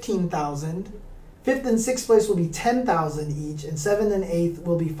 15,000. Fifth and sixth place will be 10,000 each, and seventh and eighth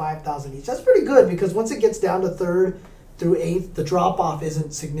will be 5,000 each. That's pretty good because once it gets down to third through eighth, the drop off isn't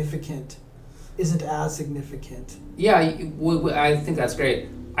as significant. Yeah, I think that's great.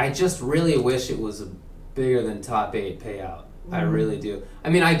 I just really wish it was a bigger than top 8 payout. I really do. I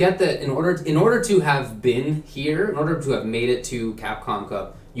mean, I get that in order to have been here, in order to have made it to Capcom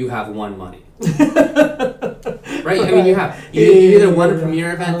Cup, you have won money. Right? I mean, you either won a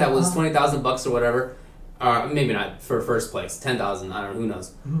premier event that was $20,000 or whatever, maybe not for first place, 10,000. I don't know, who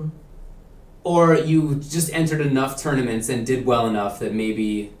knows. Mm-hmm. Or you just entered enough tournaments and did well enough that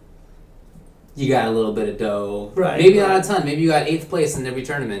maybe you got a little bit of dough. Right. Maybe not a ton. Maybe you got 8th place in every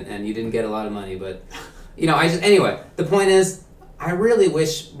tournament and you didn't get a lot of money, but. Anyway, the point is, I really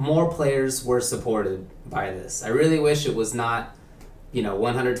wish more players were supported by this. I really wish it was not,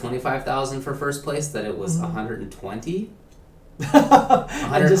 125,000 for first place, that it was 120,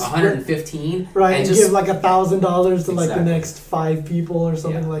 115. Right, and just give like $1,000 to like the next 5 people or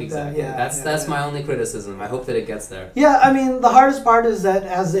something that. Yeah, that's my only criticism. I hope that it gets there. Yeah, I mean, the hardest part is that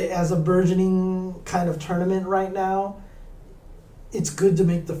as a burgeoning kind of tournament right now, it's good to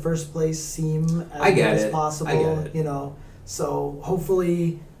make the first place seem as good as possible. I get it. So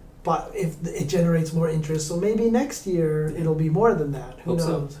hopefully, but if it generates more interest, so maybe next year it'll be more than that. Who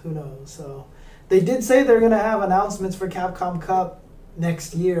knows? Who knows? So they did say they're going to have announcements for Capcom Cup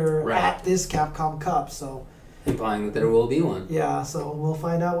next year at this Capcom Cup. So implying that there will be one. Yeah. So we'll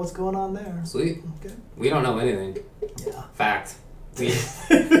find out what's going on there. Sweet. Okay. We don't know anything. Yeah. Fact. We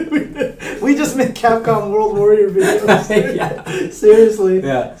just make Capcom World Warrior videos. Yeah. Seriously.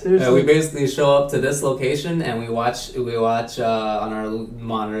 Yeah. Seriously. We basically show up to this location and we watch on our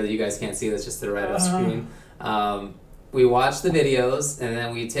monitor that you guys can't see. That's just the right of the screen. We watch the videos and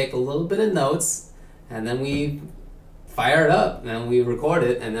then we take a little bit of notes and then we fire it up and then we record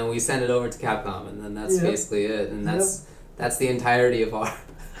it and then we send it over to Capcom and then that's basically it. And that's the entirety of our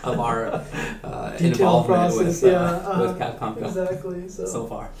involvement with Capcom Cup. Exactly. So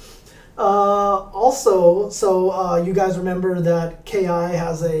far. You guys remember that KI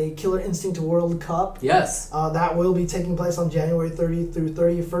has a Killer Instinct World Cup? Yes. That will be taking place on January 30th through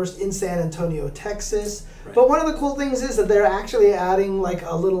 31st in San Antonio, Texas. Right. But one of the cool things is that they're actually adding like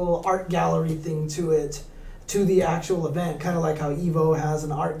a little art gallery thing to it to the actual event, kind of like how Evo has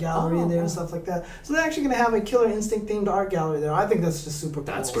an art gallery in there and stuff like that. So they're actually going to have a Killer Instinct themed art gallery there. I think that's just super cool.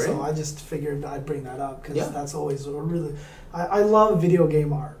 That's great. So I just figured I'd bring that up because that's always a really. I love video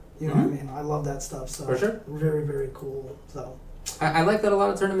game art. You know what I mean? I love that stuff. So for sure. Very, very cool. So I like that a lot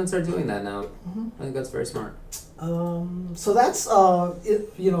of tournaments are doing that now. I think that's very smart. So that's a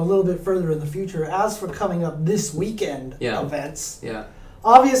little bit further in the future. As for coming up this weekend events,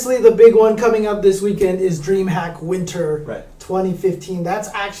 obviously the big one coming up this weekend is DreamHack Winter 2015. That's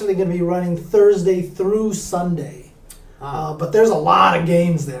actually going to be running Thursday through Sunday. But there's a lot of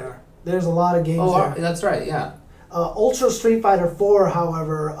games there. There's a lot of games there. That's right, yeah. Ultra Street Fighter 4,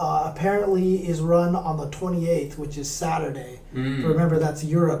 however, apparently is run on the 28th, which is Saturday. Remember, that's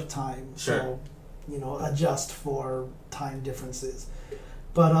Europe time. So, adjust for time differences.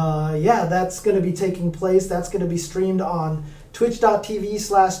 But that's going to be taking place. That's going to be streamed on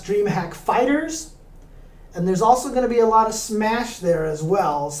twitch.tv/DreamHackFighters. And there's also going to be a lot of Smash there as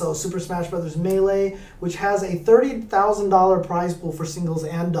well. So Super Smash Bros. Melee, which has a $30,000 prize pool for singles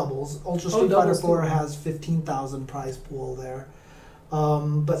and doubles. Ultra Street Fighter 4 has $15,000 prize pool there.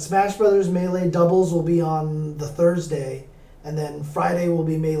 But Smash Bros. Melee doubles will be on the Thursday. And then Friday will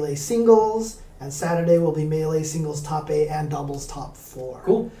be Melee singles. And Saturday will be Melee singles top 8 and doubles top 4.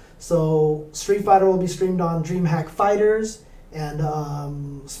 Cool. So Street Fighter will be streamed on DreamHack Fighters. And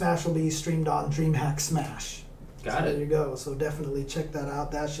Smash will be streamed on DreamHack Smash. Got it. There you go. So definitely check that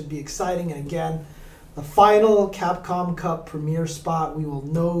out. That should be exciting. And again, the final Capcom Cup premiere spot, we will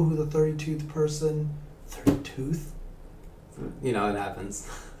know who the 32th person... 32th? It happens.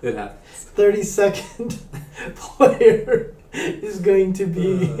 It happens. 32nd player is going to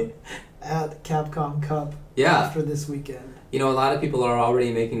be at Capcom Cup after this weekend. A lot of people are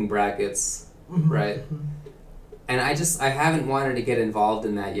already making brackets, right? And I haven't wanted to get involved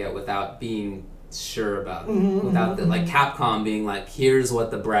in that yet without being sure about it. Without Capcom being like, here's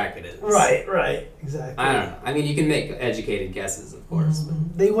what the bracket is. Right, exactly. I don't know. I mean, you can make educated guesses, of course.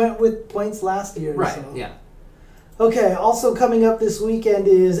 But they went with points last year. Right, so. yeah. Okay, also coming up this weekend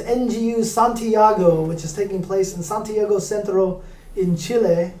is NGU Santiago, which is taking place in Santiago Centro in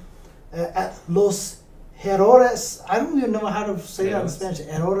Chile at Los Herrores. I don't even know how to say that in Spanish.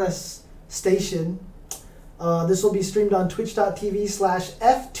 Herrores Station. This will be streamed on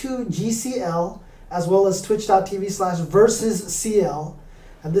twitch.tv/F2GCL as well as twitch.tv/VersusCL.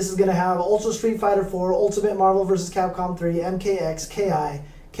 And this is going to have Ultra Street Fighter 4, Ultimate Marvel vs. Capcom 3, MKX, KI,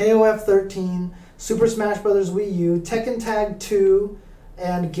 KOF 13, Super Smash Bros. Wii U, Tekken Tag 2,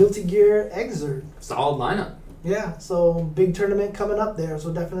 and Guilty Gear Xrd. Solid lineup. Yeah, so big tournament coming up there,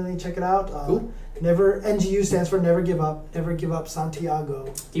 so definitely check it out. Cool. NGU stands for Never Give Up. Never Give Up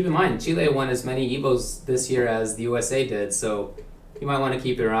Santiago. Keep in mind, Chile won as many EVOs this year as the USA did, so you might want to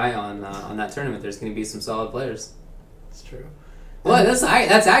keep your eye on that tournament. There's going to be some solid players. It's true. Well, that's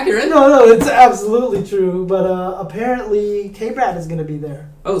accurate. No, it's absolutely true. But apparently, K-Brad is going to be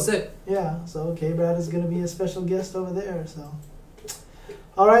there. Oh, sick. Yeah, so K-Brad is going to be a special guest over there. So,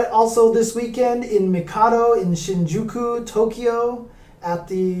 all right. Also, this weekend in Mikado in Shinjuku, Tokyo, at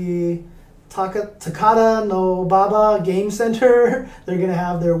the Takata no Baba Game Center, they're going to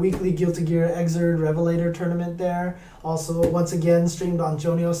have their weekly Guilty Gear Xrd Revelator tournament there. Also, once again, streamed on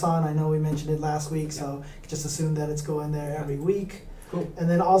Jonio-san. I know we mentioned it last week, so just assume that it's going there every week. Cool. And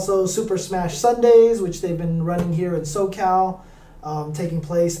then also Super Smash Sundays, which they've been running here in SoCal, taking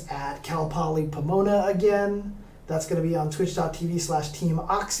place at Cal Poly Pomona again. That's going to be on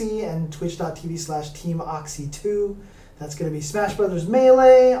twitch.tv/TeamOxy and twitch.tv/TeamOxy2. That's going to be Smash Bros.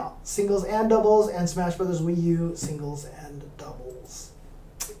 Melee, singles and doubles, and Smash Bros. Wii U, singles and doubles.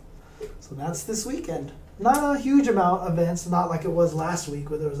 So that's this weekend. Not a huge amount of events, not like it was last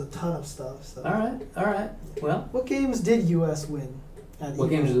week where there was a ton of stuff. So. All right. Well, what games did US win? What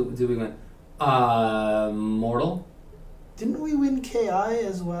games did we win? Mortal. Didn't we win KI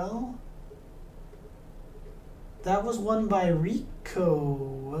as well? That was won by Rico,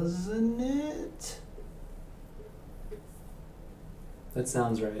 wasn't it? That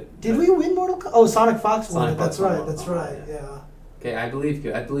sounds right. Did we win Mortal Kombat? Oh, Sonic Fox won Sonic it. That's Fox right. That's right. Yeah. Okay, I believe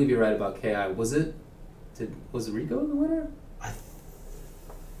you're right about KI. Was Rico the winner? I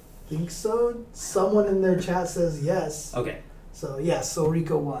think so. Someone in their chat says yes. Okay. So yes, so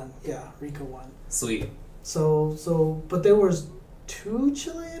Rico won. Yeah, Rico won. Sweet. So but there was 2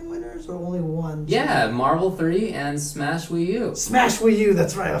 Chilean winners or only one? Yeah, Marvel 3 and Smash Wii U. Smash Wii U,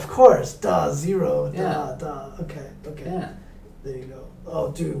 that's right, of course. Duh, 0. Yeah. Duh. Okay. Yeah. There you go.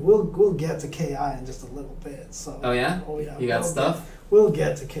 Oh, dude, we'll get to KI in just a little bit. So. Oh yeah. Oh yeah. You got stuff? We'll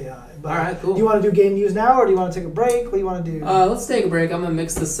get to KI. But all right, cool. Do you want to do game news now, or do you want to take a break? What do you want to do? Let's take a break. I'm gonna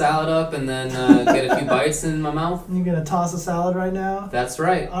mix the salad up and then get a few bites in my mouth. You're gonna toss a salad right now? That's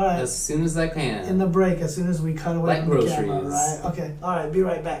right. All right. As soon as I can. In the break, as soon as we cut away Like from groceries. the camera, right? Okay. All right. Be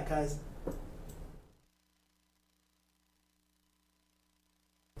right back, guys.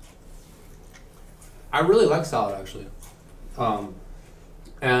 I really like salad, actually. And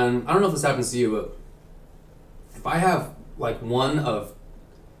I don't know if this happens to you, but if I have like one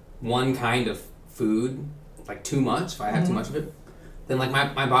kind of food, like too much, if I have too much of it, then like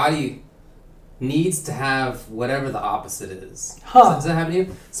my body needs to have whatever the opposite is. Does that happen to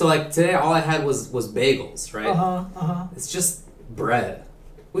you? So like today, all I had was bagels, right? It's just bread,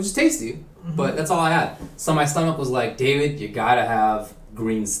 which is tasty, but that's all I had. So my stomach was like, David, you gotta have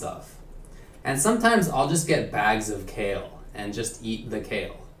green stuff. And sometimes I'll just get bags of kale and just eat the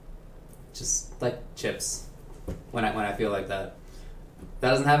kale, just like chips. When I feel like that.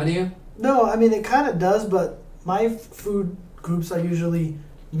 That doesn't happen to you? No, I mean it kind of does, but my food groups are usually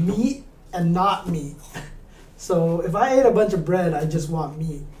meat and not meat. So if I ate a bunch of bread, I just want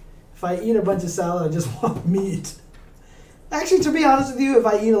meat. If I eat a bunch of salad, I just want meat. Actually, to be honest with you, if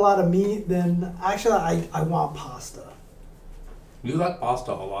I eat a lot of meat, then actually I want pasta. You like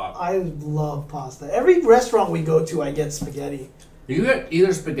pasta a lot. I love pasta. Every restaurant we go to, I get spaghetti. You get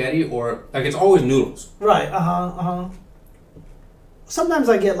either spaghetti or, like, it's always noodles. Right, Sometimes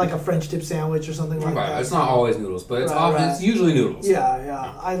I get like a French dip sandwich or something like that. It's not always noodles, but it's often it's usually noodles.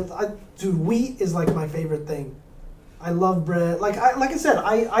 Yeah. Dude, wheat is like my favorite thing. I love bread. Like I said,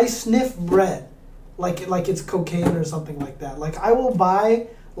 I sniff bread, like it's cocaine or something like that. Like I will buy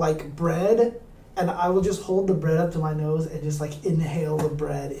like bread, and I will just hold the bread up to my nose and just like inhale the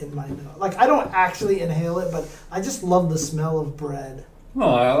bread in my nose. Like I don't actually inhale it, but I just love the smell of bread.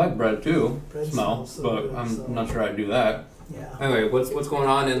 Well, I like bread too. Bread smell, so but good, I'm not sure I'd do that. Yeah. Anyway, what's going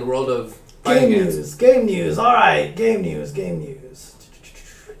on in the world of Game news. All right, game news.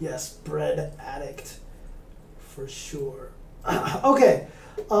 Yes, bread addict, for sure. Okay.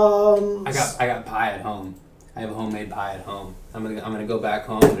 I got pie at home. I have a homemade pie at home. I'm gonna go back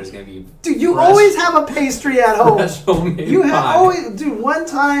home. And there's gonna be dude. You always have a pastry at home. Fresh homemade you have pie. always, dude. One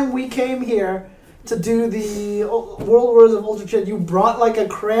time we came here to do the World Wars of Ultra Chin, you brought like a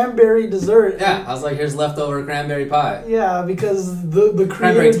cranberry dessert. Yeah, I was like, here's leftover cranberry pie. Yeah, because the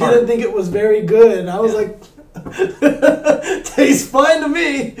creator didn't think it was very good. And I was like, tastes fine to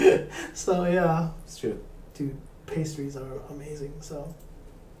me. So yeah. It's true. Dude, pastries are amazing, so.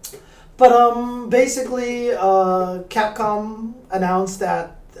 But basically, Capcom announced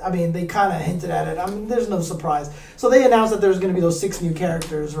that, I mean, they kind of hinted at it. I mean, there's no surprise. So they announced that there's going to be those 6 new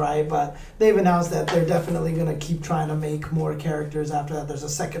characters, right? But they've announced that they're definitely going to keep trying to make more characters after that. There's a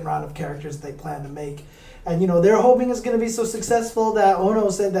second round of characters they plan to make. And, you know, they're hoping it's going to be so successful that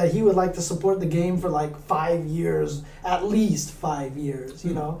Ono said that he would like to support the game for like 5 years, at least 5 years,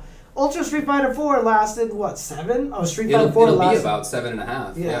 you know? Ultra Street Fighter 4 lasted, what, 7? Oh, Street Fighter 4 lasted... It'll be about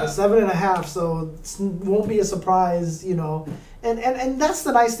 7.5. Yeah, 7.5, so it won't be a surprise, you know. And that's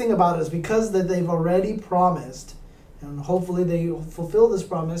the nice thing about it, is because that they've already promised, and hopefully they fulfill this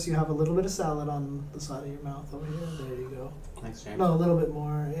promise. You have a little bit of salad on the side of your mouth over here. There you go. Thanks, James. No, a little bit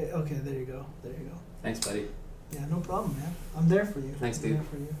more. Okay, there you go. There you go. Thanks, buddy. Yeah, no problem, man. I'm there for you. Thanks, dude. I'm there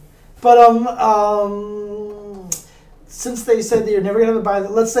for you. But since they said that you're never gonna buy,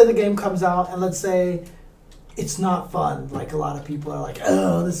 let's say the game comes out, and let's say it's not fun. Like a lot of people are like,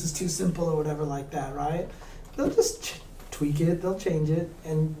 oh, this is too simple or whatever like that, right? They'll just tweak it, they'll change it,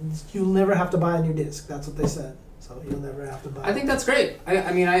 and you'll never have to buy a new disc. That's what they said. So you'll never have to buy. I think that's great.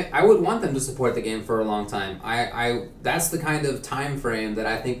 I mean, I would want them to support the game for a long time. I that's the kind of time frame that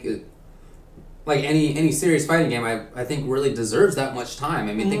I think, like any serious fighting game, I think really deserves that much time.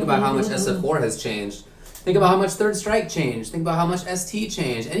 I mean, think about how much SF4 has changed. Think about how much Third Strike changed. Think about how much ST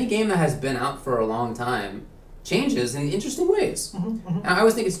changed. Any game that has been out for a long time changes in interesting ways. And I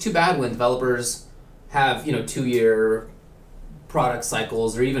always think it's too bad when developers have 2-year product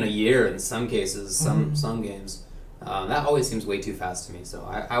cycles, or even a year in some cases. Some games. That always seems way too fast to me. So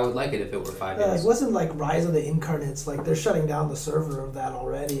I would like it if it were 5 years. It wasn't like Rise of the Incarnates. Like they're shutting down the server of that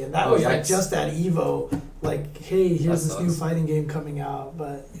already, and that was like just at Evo. Like, hey, here's this new fighting game coming out,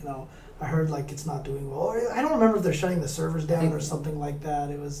 but I heard like it's not doing well. I don't remember if they're shutting the servers down or something like that.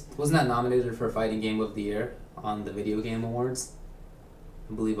 Wasn't that nominated for Fighting Game of the Year on the Video Game Awards?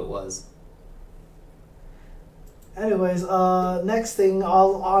 I believe it was. Anyways, next thing,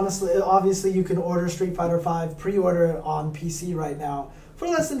 obviously you can order Street Fighter V, pre-order it on PC right now for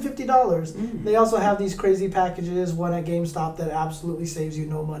less than $50. They also have these crazy packages, one at GameStop that absolutely saves you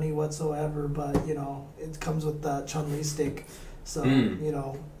no money whatsoever, but it comes with the Chun-Li stick. So, you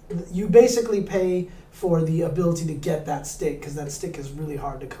know, you basically pay for the ability to get that stick because that stick is really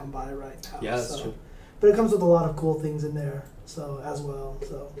hard to come by right now. Yeah, that's true. But it comes with a lot of cool things in there, so as well.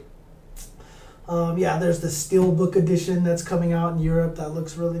 So, yeah, there's the Steelbook edition that's coming out in Europe that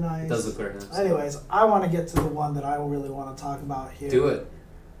looks really nice. It does look very nice. Anyways, I want to get to the one that I really want to talk about here. Do it.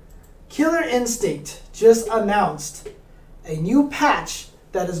 Killer Instinct just announced a new patch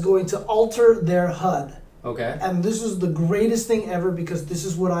that is going to alter their HUD. Okay. And this is the greatest thing ever because this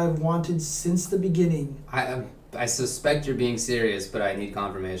is what I've wanted since the beginning. I suspect you're being serious, but I need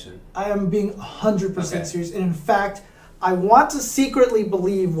confirmation. I am being 100% serious. And in fact, I want to secretly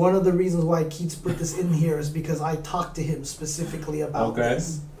believe one of the reasons why Keats put this in here is because I talked to him specifically about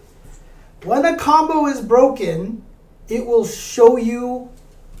this. When a combo is broken, it will show you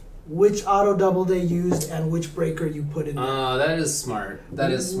which auto double they used and which breaker you put in there. Oh, that is smart.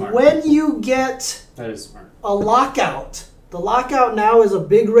 That is smart. When you get that is smart. A lockout, the lockout now is a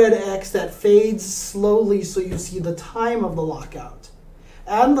big red X that fades slowly so you see the time of the lockout.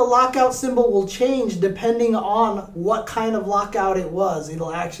 And the lockout symbol will change depending on what kind of lockout it was.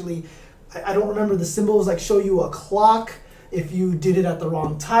 It'll actually, I don't remember, the symbols like show you a clock. If you did it at the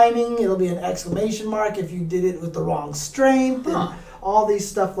wrong timing, it'll be an exclamation mark. If you did it with the wrong strength, and all these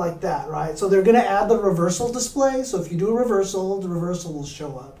stuff like that, right? So they're going to add the reversal display. So if you do a reversal, the reversal will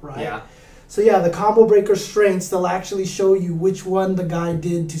show up, right? Yeah. So yeah, the combo breaker strengths, they'll actually show you which one the guy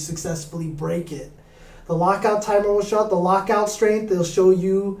did to successfully break it. The lockout timer will show up. The lockout strength, they'll show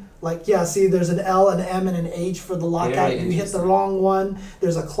you, like, yeah, see, there's an L, an M, and an H for the lockout. You hit the wrong one.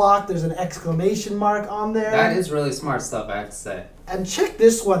 There's a clock. There's an exclamation mark on there. That is really smart stuff, I have to say. And check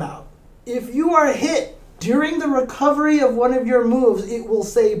this one out. If you are hit during the recovery of one of your moves, it will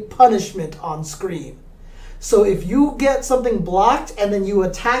say punishment on screen. So if you get something blocked and then you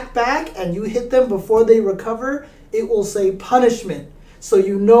attack back and you hit them before they recover, it will say punishment. So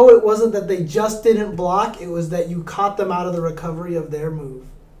you know it wasn't that they just didn't block, it was that you caught them out of the recovery of their move.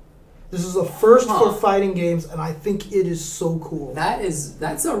 This is a first for fighting games, and I think it is so cool.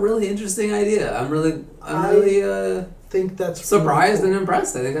 That's a really interesting idea. I'm really think that's surprised really cool. and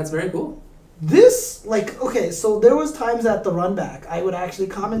impressed. I think that's very cool. This, like, okay, so there was times at the run back I would actually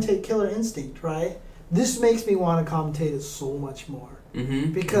commentate Killer Instinct, right? This makes me want to commentate it so much more.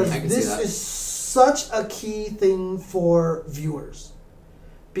 Mm-hmm. Because this is such a key thing for viewers.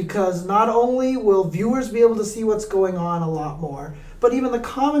 Because not only will viewers be able to see what's going on a lot more, but even the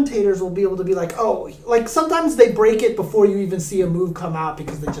commentators will be able to be like, oh, like sometimes they break it before you even see a move come out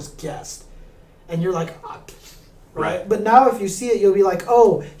because they just guessed. And you're like, right? But now if you see it, you'll be like,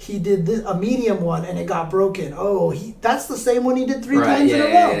 oh, he did this, a medium one and it got broken. Oh, that's the same one he did three times in a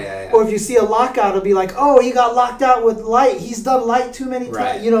row. Yeah. Or if you see a lockout, it'll be like, oh, he got locked out with light. He's done light too many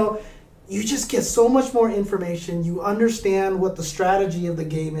times. You know, you just get so much more information. You understand what the strategy of the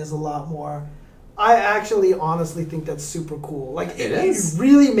game is a lot more. I actually honestly think that's super cool. Like it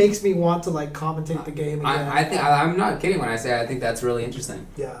really makes me want to like commentate the game again. I think I'm not kidding when I say I think that's really interesting.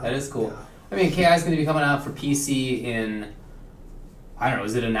 Yeah. That is cool. Yeah. I mean, KI is going to be coming out for PC in, I don't know,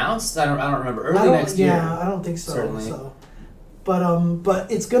 is it announced? I don't remember. Early next year. Yeah, I don't think so. Certainly.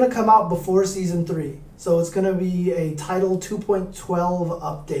 But it's going to come out before Season 3. So it's going to be a Title 2.12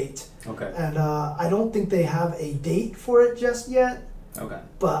 update. Okay. And I don't think they have a date for it just yet. Okay.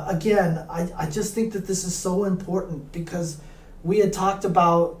 But again, I just think that this is so important because we had talked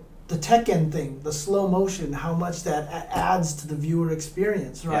about the Tekken thing, the slow motion, how much that adds to the viewer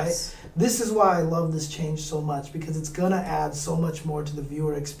experience, right? Yes. This is why I love this change so much because it's going to add so much more to the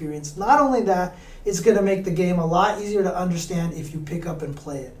viewer experience. Not only that, it's going to make the game a lot easier to understand if you pick up and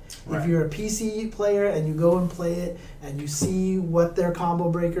play it. Right. If you're a PC player and you go and play it and you see what their combo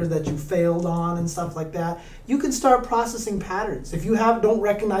breakers that you failed on and stuff like that, you can start processing patterns. If you don't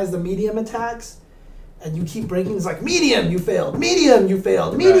recognize the medium attacks, and you keep breaking, it's like, medium, you failed, medium, you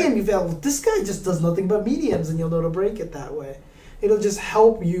failed, medium, you failed. Well, this guy just does nothing but mediums, and you'll know to break it that way. It'll just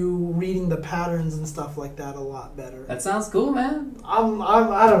help you reading the patterns and stuff like that a lot better. That sounds cool, man. I don't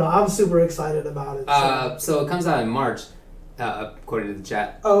know. I'm super excited about it. So it comes out in March, according to the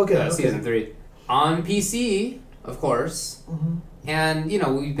chat. Oh, okay. Season 3. On PC, of course. Mm-hmm. And, you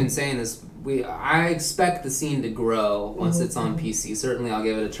know, we've been saying this. I expect the scene to grow once it's on PC. Certainly I'll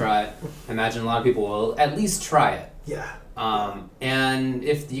give it a try. I imagine a lot of people will at least try it. Yeah. And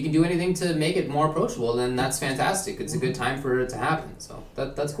if you can do anything to make it more approachable, then that's fantastic. It's a good time for it to happen. So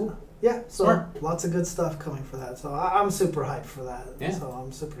that's cool. Yeah, so lots of good stuff coming for that. So I'm super hyped for that. Yeah. So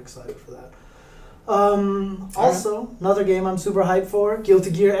I'm super excited for that. Also, another game I'm super hyped for,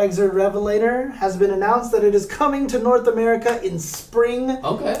 Guilty Gear Xrd Revelator, has been announced that it is coming to North America in spring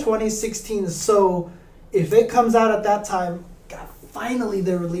 2016. So if it comes out at that time, God, finally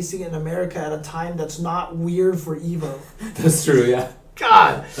they're releasing it in America at a time that's not weird for Evo. That's true, yeah.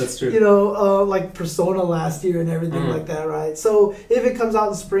 God, that's true. You know, like Persona last year and everything like that, right? So if it comes out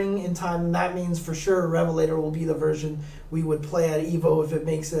in spring in time, that means for sure Revelator will be the version we would play at Evo if it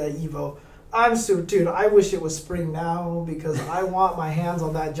makes it at Evo. Dude, I wish it was spring now because I want my hands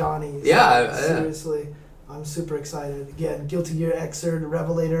on that Johnny. So, yeah, seriously. I'm super excited. Again, Guilty Gear Xrd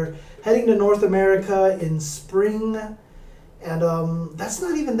Revelator heading to North America in spring. And that's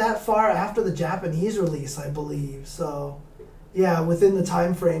not even that far after the Japanese release, I believe. So, yeah, within the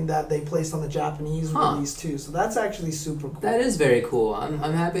time frame that they placed on the Japanese release too. So that's actually super cool. That is very cool. I'm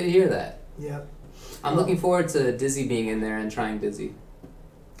happy to hear that. Yep. I'm looking forward to Dizzy being in there and trying Dizzy.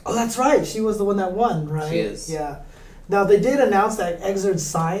 Oh, that's right. She was the one that won, right? She is. Yeah. Now, they did announce that Xrd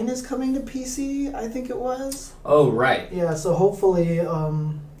Sign is coming to PC, I think it was. Oh, right. Yeah, so hopefully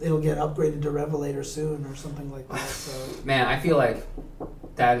it'll get upgraded to Revelator soon or something like that. So. Man, I feel like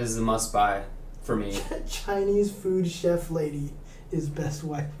that is a must-buy for me. Chinese food chef lady is best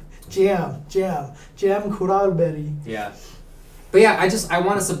wife. Jam Kuralberry. Yeah. But yeah, I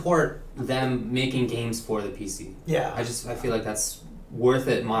want to support them making games for the PC. Yeah. I feel like that's worth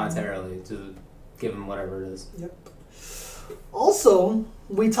it monetarily to give them whatever it is. Yep. Also,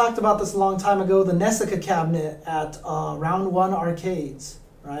 we talked about this a long time ago, the Nessica cabinet at Round 1 Arcades,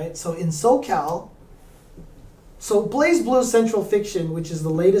 right? So in SoCal, so BlazBlue Central Fiction, which is the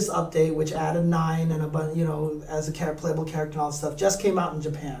latest update, which added 9 and a bunch, as a playable character and all that stuff, just came out in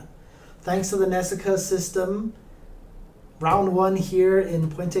Japan. Thanks to the Nessica system, Round 1 here in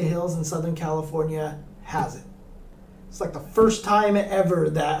Puente Hills in Southern California has it. It's like the first time ever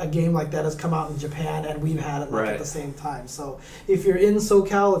that a game like that has come out in Japan and we've had it at the same time. So if you're in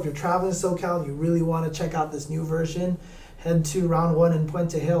SoCal, if you're traveling to SoCal and you really want to check out this new version, head to Round 1 in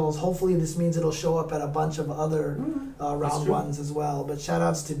Puente Hills. Hopefully this means it'll show up at a bunch of other Round 1s as well. But shout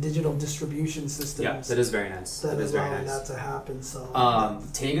outs to Digital Distribution Systems. Yeah, that is very nice. That is allowing that to happen. So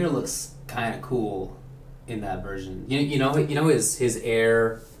Tager looks kind of cool in that version. You know his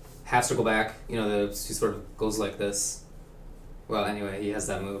air half circle back. He sort of goes like this. Well, anyway, he has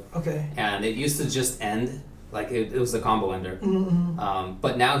that move. Okay. And it used to just end, like it was a combo ender. Mm-hmm.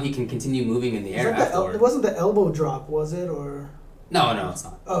 But now he can continue moving in the air afterward. It wasn't the elbow drop, was it? Or No, it's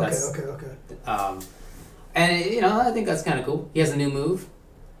not. Oh, okay. And, I think that's kind of cool. He has a new move.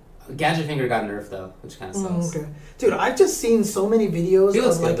 Gadget Finger got nerfed, though, which kind of sucks. Okay. Dude, I've just seen so many videos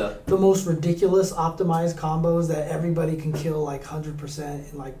of the most ridiculous optimized combos that everybody can kill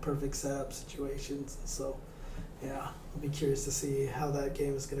 100% in perfect setup situations. So, yeah, I'll be curious to see how that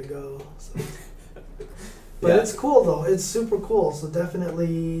game is going to go. So. But it's cool, though. It's super cool. So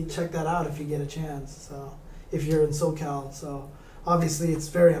definitely check that out if you get a chance. So if you're in SoCal. So obviously it's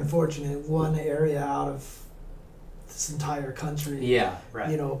very unfortunate, one area out of this entire country. Yeah,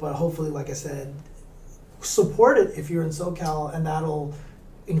 right. But hopefully, like I said, support it if you're in SoCal, and that'll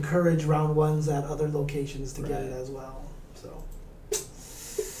encourage Round 1s at other locations to get it as well. So.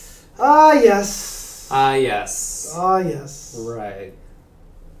 Yes. Yes. Right.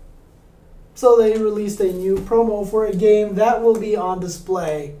 So they released a new promo for a game that will be on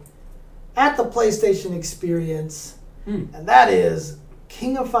display at the PlayStation Experience, and that is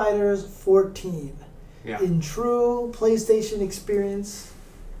King of Fighters 14. Yeah. In true PlayStation Experience,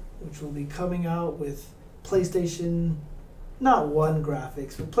 which will be coming out with PlayStation, not 1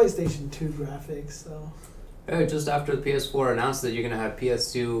 graphics, but PlayStation 2 graphics. So. Just after the PS4 announced that you're going to have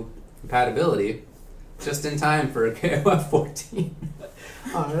PS2 compatibility, just in time for KOF 14.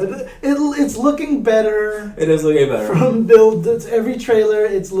 It's looking better. It is looking better. From build, every trailer,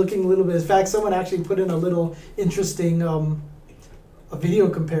 it's looking a little bit. In fact, someone actually put in a little interesting a video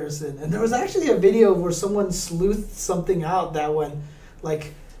comparison. And there was actually a video where someone sleuthed something out that when,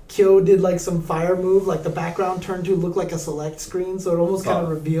 Kyo did, some fire move, the background turned to look like a select screen, so it almost kind of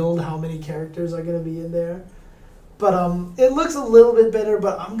revealed how many characters are going to be in there. But it looks a little bit better,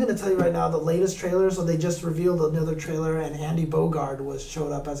 but I'm going to tell you right now, the latest trailer, so they just revealed another trailer, and Andy Bogard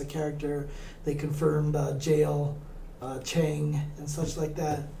showed up as a character. They confirmed Jail, Chang, and such like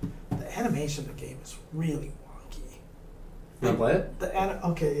that. The animation of the game is really wonky. You want to play it?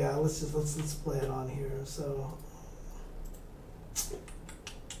 Okay, yeah, let's play it on here. So,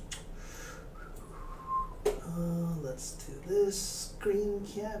 let's do this screen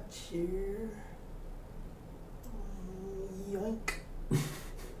capture. Yoink.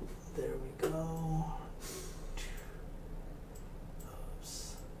 There we go.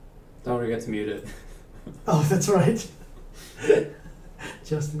 Oops. Don't forget to mute it. Oh, that's right.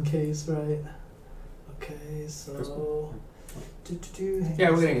 Just in case, right? Okay, so. Yeah,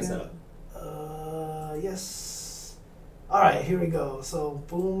 we're getting it set up. Yes. All right, here we go. So,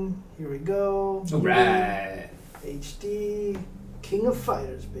 boom, here we go. All right. HD, King of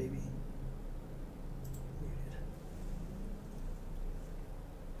Fighters, baby.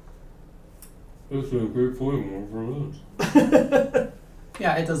 This is a great flavor for this.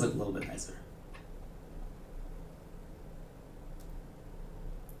 Yeah, it does look a little bit nicer.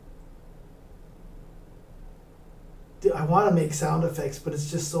 Dude, I want to make sound effects, but it's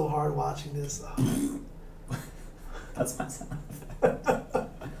just so hard watching this. Oh. That's my sound.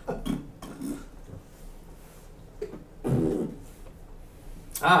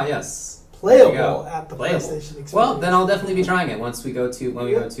 Ah, yes. Playable at the Playable. PlayStation Experience. Well, then I'll definitely be trying it once we go to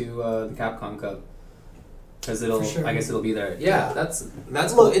we go to the Capcom Cup, because it'll For sure. I guess it'll be there. Yeah, that's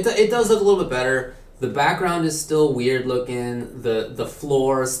Look- cool. It does look a little bit better. The background is still weird looking. The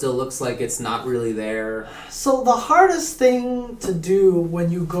floor still looks like it's not really there. So the hardest thing to do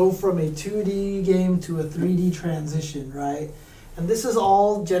when you go from a 2D game to a 3D transition, right? And this is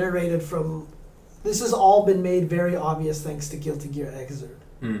all generated from, this has all been made very obvious thanks to Guilty Gear Xrd.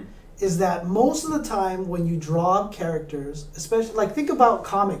 Hmm. Is that most of the time when you draw characters, especially, like, think about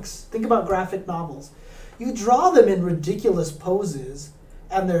comics, think about graphic novels, you draw them in ridiculous poses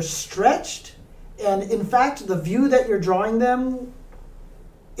and they're stretched, and in fact the view that you're drawing them,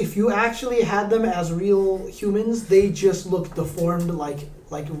 if you actually had them as real humans, they just look deformed like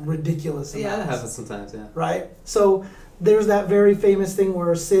ridiculous Yeah, that amounts, happens sometimes. Yeah. right? So there's that very famous thing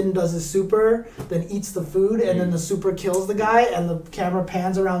where Sin does his super, then eats the food, and then the super kills the guy, and the camera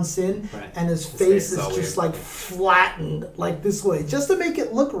pans around Sin, Right. and his His face face is is all just weird. like flattened like this way, just to make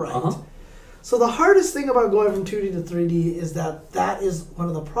it look right. Uh-huh. So the hardest thing about going from 2D to 3D is that is one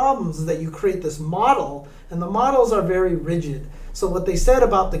of the problems, is that you create this model, and the models are very rigid. So what they said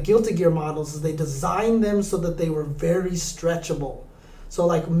about the Guilty Gear models is they designed them so that they were very stretchable. So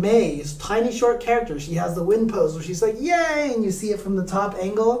like May's tiny short character, she has the wind pose where she's like, yay, and you see it from the top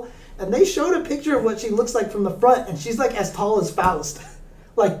angle. And they showed a picture of what she looks like from the front, and she's like as tall as Faust.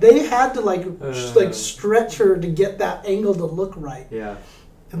 Like they had to like stretch her to get that angle to look right. Yeah.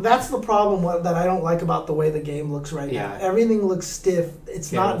 And that's the problem that I don't like about the way the game looks right now. Yeah. Everything looks stiff.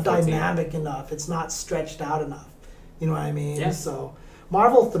 It's Yeah, not 14. dynamic enough. It's not stretched out enough. You know what I mean? Yeah. So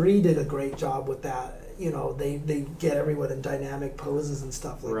Marvel 3 did a great job with that. You know, they get everyone in dynamic poses and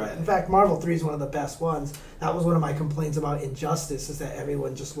stuff like Right. that. In fact, Marvel 3 is one of the best ones. That was one of my complaints about Injustice, is that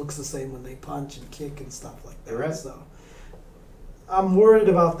everyone just looks the same when they punch and kick and stuff like that. Right. So I'm worried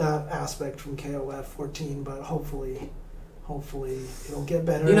about that aspect from KOF 14, but hopefully it'll get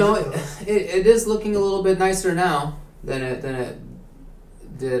better. You know, as it goes. it is looking a little bit nicer now than it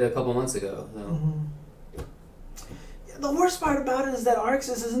did a couple months ago. So. Mhm. Yeah, the worst part about it is that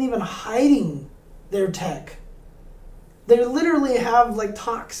ArcSys isn't even hiding their tech. They literally have like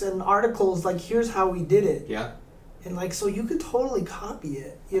talks and articles like, here's how we did it. Yeah. And like, so you could totally copy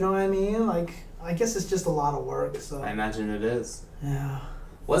it. You know what I mean? Like, I guess it's just a lot of work. So I imagine it is. yeah.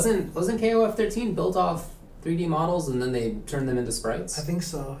 Wasn't KOF 13 built off 3D models and then they turned them into sprites? I think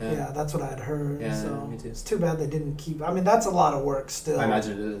so. Yeah. Yeah, that's what I'd heard. Yeah, so me too. it's too bad they didn't keep. I mean, that's a lot of work still. I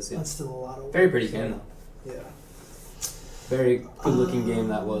imagine it is. Yeah. That's still a lot of work. Very pretty so, game though. Yeah. Very good looking game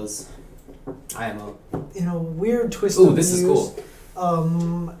that was. IMO. In a weird twist Ooh, of this is news,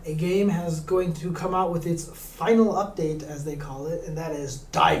 cool. a game has going to come out with its final update, as they call it, and that is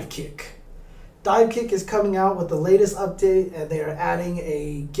Dive Kick. Dive Kick is coming out with the latest update, and they are adding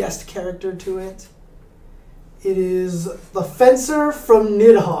a guest character to it. It is the Fencer from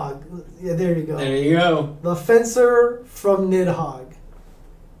Nidhogg. Yeah, there you go. There you go. The Fencer from Nidhogg.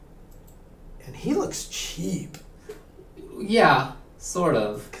 And he looks cheap. Yeah, sort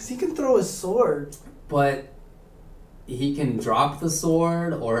of. Because he can throw his sword. But he can drop the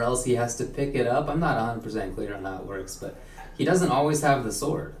sword or else he has to pick it up. I'm not 100% clear on how it works, but he doesn't always have the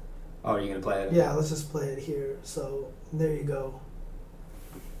sword. Oh, are you going to play it? Yeah, let's just play it here. So, there you go.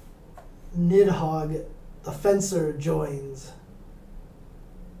 Nidhogg, the Fencer, joins.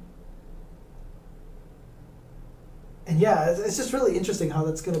 And yeah, it's just really interesting how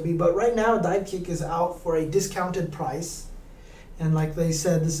that's going to be. But right now, Dive Kick is out for a discounted price. And like they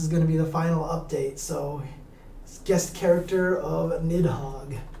said, this is going to be the final update. So, it's guest character of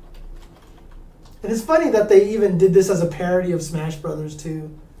Nidhogg. And it's funny that they even did this as a parody of Smash Brothers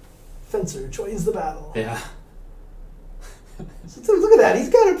 2. Fencer joins the battle. Yeah. So look at that. He's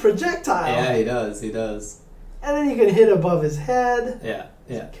got a projectile. Yeah, he does. He does. And then you can hit above his head. Yeah.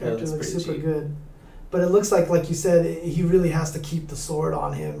 Yeah. Character That's looks pretty super cheap. good. But it looks like you said, he really has to keep the sword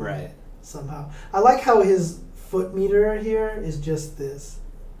on him. Right. Somehow. I like how his foot meter here is just this.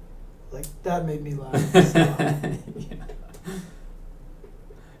 Like, that made me laugh. So.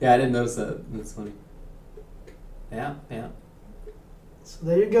 Yeah, I didn't notice that. That's funny. Yeah, yeah. So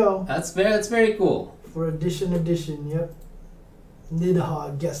there you go. That's very cool. For edition, yep.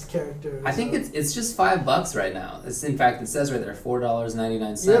 Nidhogg guest character. I think it's just $5 right now. It's, in fact, it says right there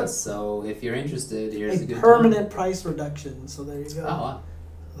 $4.99. Yep. So if you're interested, here's a good permanent time. price reduction. So there you go. Oh wow,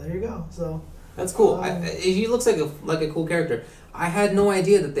 There you go. So that's cool. He looks like a cool character. I had no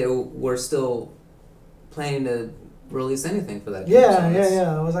idea that they were still planning to release anything for that game.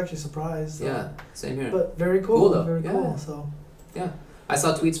 Yeah. I was actually surprised. So. Yeah, same here. But very cool. Cool though. Very Yeah. cool. So yeah, I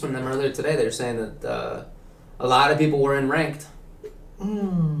saw tweets from them earlier today. They were saying that a lot of people were in ranked.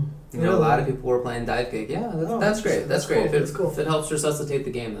 Really? A lot of people were playing Dive Kick. Yeah, that's great. That's great. Cool. If it helps resuscitate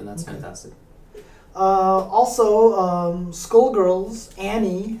the game, then that's fantastic. Also, Skullgirls,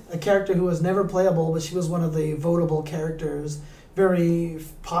 Annie, a character who was never playable, but she was one of the votable characters, very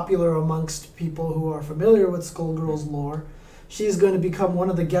popular amongst people who are familiar with Skullgirls lore. She's going to become one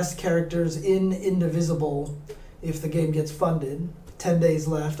of the guest characters in Indivisible if the game gets funded. 10 days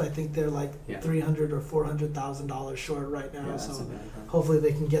left. I think they're like $300,000 or $400,000 short right now. So hopefully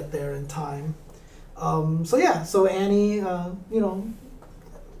they can get there in time. So Annie,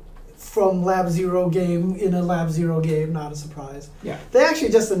 from Lab Zero game in a Lab Zero game, not a surprise. Yeah. They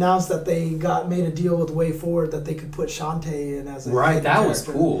actually just announced that they made a deal with WayForward that they could put Shantae in as a right. That character. Was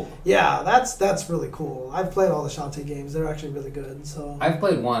cool. Yeah, that's really cool. I've played all the Shantae games. They're actually really good. So I've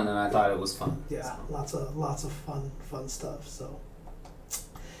played one and I thought it was fun. Yeah, lots of fun stuff. So.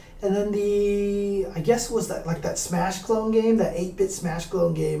 And then I guess was that like that Smash clone game, that 8-bit Smash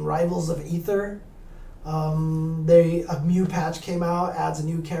clone game, Rivals of Aether. A Mew patch came out, adds a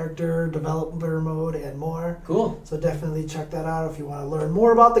new character, developer mode, and more. Cool. So definitely check that out if you want to learn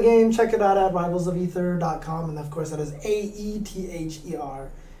more about the game. Check it out at rivalsofaether.com, and of course that is AETHER,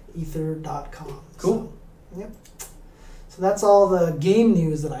 ether.com. Cool. So, yep. So that's all the game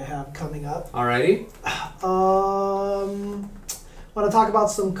news that I have coming up. Alrighty. I want to talk about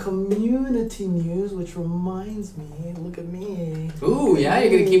some community news, which reminds me, look at me. Ooh, yeah, you're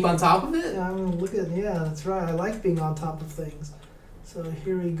going to keep on top of it? Yeah, that's right. I like being on top of things. So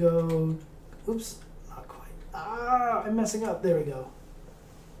here we go. Oops, not quite. I'm messing up. There we go.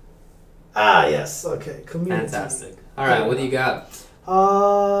 Yes, okay, community. Fantastic. All right, what do you got?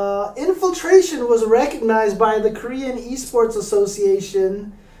 Infiltration was recognized by the Korean Esports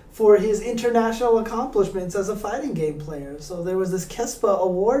Association for his international accomplishments as a fighting game player. So there was this KESPA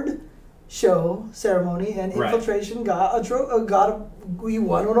award show ceremony, and Infiltration he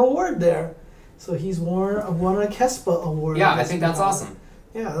won an award there. So he's won a KESPA award. Yeah, I think that's awesome.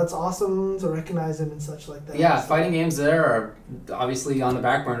 Yeah, that's awesome to recognize him and such like that. Yeah, fighting games there are obviously on the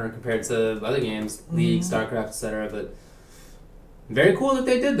back burner compared to other games, League, StarCraft, etc. But very cool that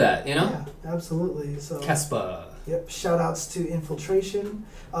they did that, Yeah, absolutely. So KESPA. Yep, shout outs to Infiltration.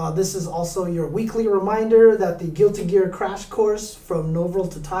 This is also your weekly reminder that the Guilty Gear Crash Course from Novril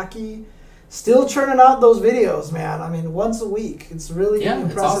Tataki still churning out those videos, man. I mean, once a week. It's really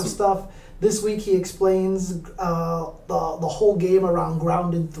impressive stuff. This week he explains the whole game around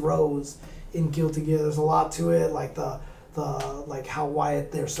grounded throws in Guilty Gear. There's a lot to it, like why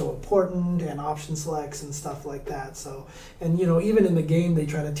they're so important and option selects and stuff like that. So, and even in the game they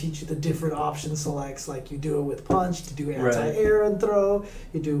try to teach you the different option selects, like you do it with punch to do anti-air and throw,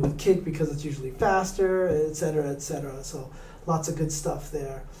 you do it with kick because it's usually faster, etc., etc. So lots of good stuff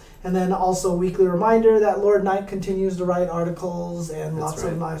there. And then also weekly reminder that Lord Knight continues to write articles and lot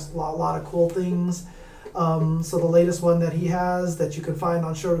of cool things. So the latest one that he has that you can find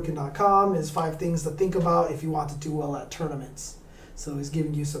on Shoryuken.com is 5 things to think about if you want to do well at tournaments. So he's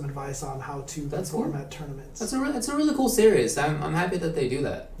giving you some advice on how to perform at tournaments. It's a really cool series. I'm happy that they do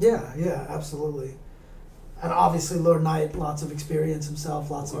that. Yeah, absolutely. And obviously Lord Knight, lots of experience himself,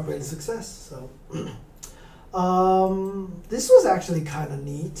 lots of great success. So this was actually kind of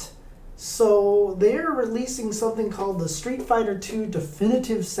neat. So they're releasing something called the Street Fighter II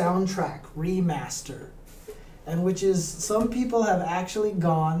Definitive Soundtrack Remaster, and which is some people have actually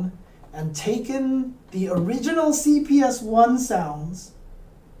gone and taken the original CPS1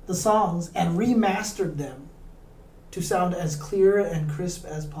 the songs, and remastered them to sound as clear and crisp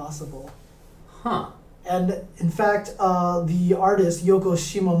as possible. Huh. And in fact, the artist Yoko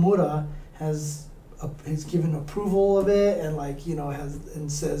Shimomura has given approval of it, and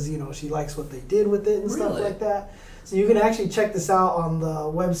says she likes what they did with it and stuff like that. So you can actually check this out on the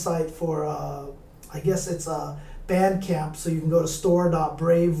website for I guess it's Bandcamp. So you can go to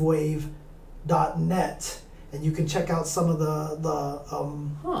store.bravewave.net and you can check out some of the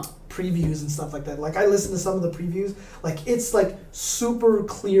previews and stuff like that. Like I listened to some of the previews, like it's like super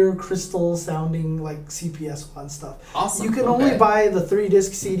clear, crystal sounding like CPS1 stuff. Awesome. You can only buy the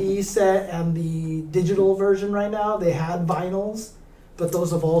 3-disc CD set and the digital version right now. They had vinyls, but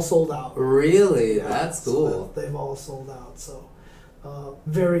those have all sold out. Really? Yeah, That's cool. So they've all sold out. So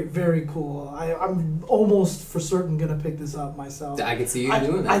very, very cool. I'm almost for certain gonna pick this up myself. I can see you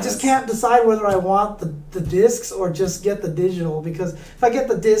doing that. I just can't decide whether I want the discs or just get the digital, because if I get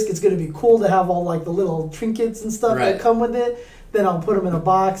the disc, it's gonna be cool to have all like the little trinkets and stuff that come with it. Then I'll put them in a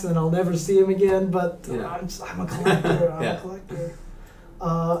box and I'll never see them again. But I'm a collector. I'm a collector.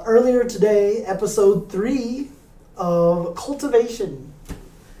 Earlier today, episode 3 of Cultivation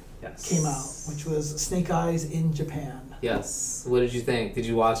came out, which was Snake Eyes in Japan. Yes. What did you think? Did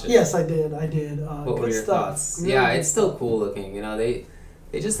you watch it? Yes, I did. What were your thoughts? Really it's still cool looking. You know, they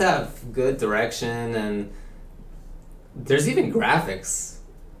just have good direction, and there's even graphics.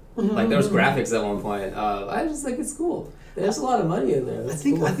 Like there was graphics at one point. I just think it's cool. There's a lot of money in there. I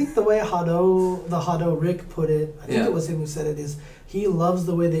think the way Hado Rick put it, I think it was him who said it, is he loves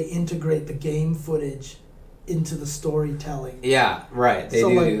the way they integrate the game footage into the storytelling. Yeah, right. They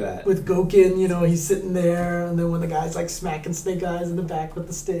do that. With Gokin, you know, he's sitting there, and then when the guy's like smacking Snake Eyes in the back with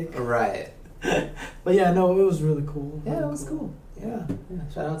the stick. Right. But yeah, no, it was really cool. Yeah, it was cool. Yeah.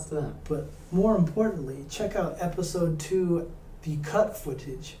 Shout outs to them. But more importantly, check out episode 2, the cut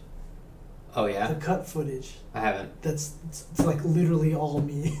footage. Oh yeah? The cut footage. I haven't. It's like literally all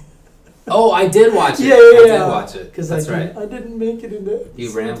me. Oh, I did watch it. Yeah. I did watch it. That's right. I didn't make it into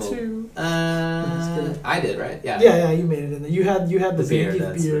you rambled. 2. I did, right? Yeah. Yeah, you made it in there. You had the beard.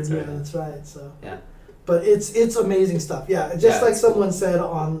 That's right. Yeah, that's right. So. Yeah. But it's amazing stuff. Yeah, just like someone said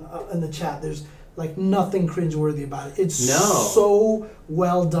on in the chat, there's like nothing cringeworthy about it. It's so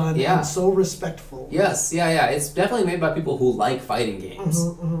well done and so respectful. Yes, yeah. It's definitely made by people who like fighting games.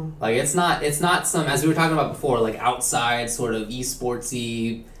 Like it's not some, as we were talking about before, like outside sort of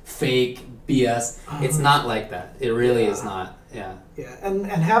esportsy fake BS. It's not like that. It really is not. Yeah. Yeah, and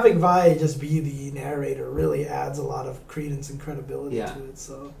having Vi just be the narrator really adds a lot of credence and credibility to it.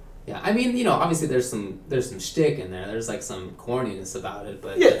 So. Yeah, I mean, you know, obviously there's some shtick in there. There's like some corniness about it,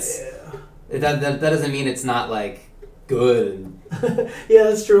 but that doesn't mean it's not like good. Yeah,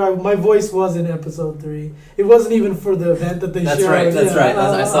 that's true. My voice was in episode 3. It wasn't even for the event that they showed. That's right.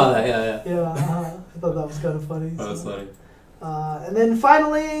 I saw that. Yeah. I thought that was kind of funny. That was funny. And then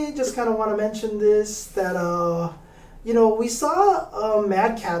finally, just kind of want to mention this, that we saw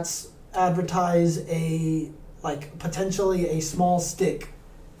Mad Catz advertise potentially a small stick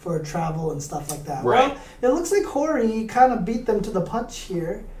for travel and stuff like that. Right. Well, it looks like Hori kind of beat them to the punch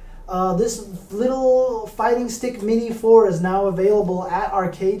here. This little fighting stick Mini 4 is now available at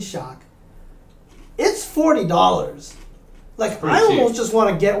Arcade Shock. It's $40. Like, I almost just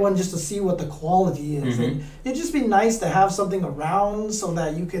want to get one just to see what the quality is. And it'd just be nice to have something around so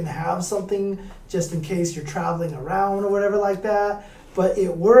that you can have something just in case you're traveling around or whatever like that. But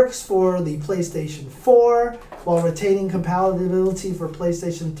it works for the PlayStation 4 while retaining compatibility for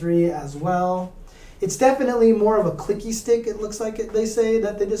PlayStation 3 as well. It's definitely more of a clicky stick, it looks like they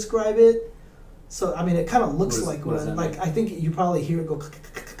describe it. So, I mean, it kind of looks like one. Like, I think you probably hear it go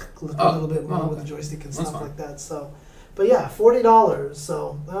a little bit more with the joystick and stuff like that. So, but yeah, $40.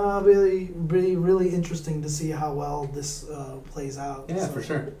 So, really, really, really interesting to see how well this plays out. Yeah, for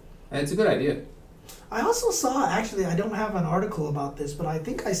sure. And it's a good idea. I also saw, actually, I don't have an article about this, but I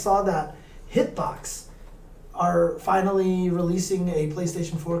think I saw that Hitbox are finally releasing a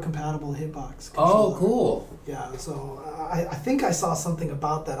PlayStation 4 compatible Hitbox controller. Oh, cool. Yeah, so I think I saw something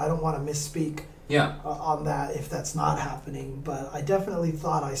about that. I don't want to misspeak on that if that's not happening, but I definitely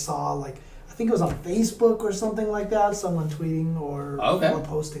thought I saw, I think it was on Facebook or something like that, someone tweeting or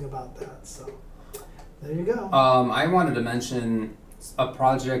posting about that. So there you go. I wanted to mention a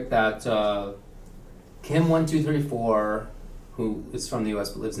project that Kim1234, who is from the US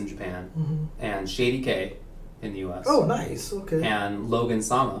but lives in Japan, and Shady K in the US. Oh, nice. Okay. And Logan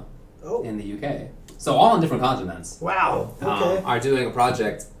Sama in the UK. So all on different continents. Wow. Okay. Are doing a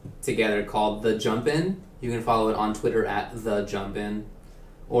project together called The Jump In. You can follow it on Twitter at The Jump In,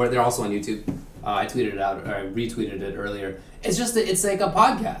 or they're also on YouTube. I tweeted it out, or I retweeted it earlier. It's like a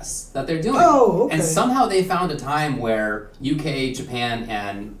podcast that they're doing. Oh, okay. And somehow they found a time where UK, Japan,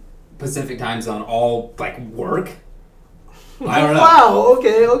 and Pacific time zone all work. I don't know. Wow.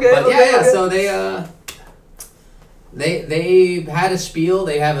 Okay. But so they had a spiel.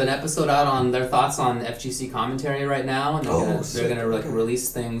 They have an episode out on their thoughts on FGC commentary right now, and they're gonna release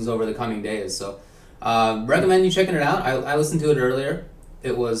things over the coming days. So recommend you checking it out. I listened to it earlier.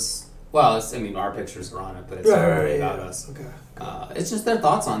 It was well, I mean, our pictures are on it, but it's not really about us. Okay. It's just their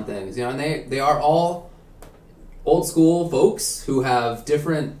thoughts on things, and they are all old school folks who have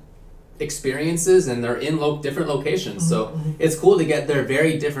different experiences, and they're in different locations. So it's cool to get their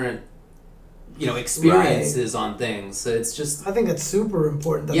very different, experiences on things. So it's just, I think it's super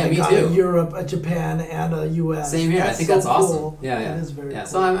important that Yeah, they me got too. a Europe, a Japan, and a US. same here. I think so that's awesome. cool. Yeah, That is very cool.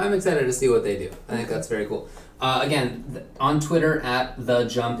 So I'm excited to see what they do. I think that's very cool. Again, on Twitter at the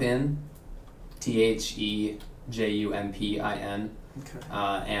Jumpin, TheJumpin, Okay.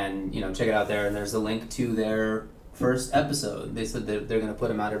 and check it out there. And there's a link to their first episode. They said that they're going to put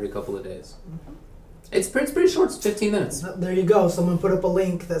them out every couple of days. It's pretty short. It's 15 minutes. There you go. Someone put up a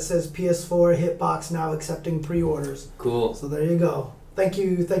link that says PS4 Hitbox now accepting pre-orders. Cool. So there you go. Thank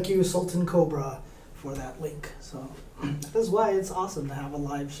you, Sultan Cobra, for that link. So that's why it's awesome to have a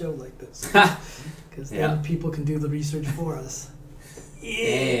live show like this, because then people can do the research for us.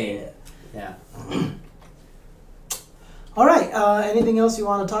 Yeah. Yeah. All right. Anything else you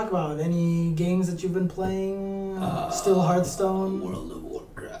want to talk about? Any games that you've been playing? Still Hearthstone. World of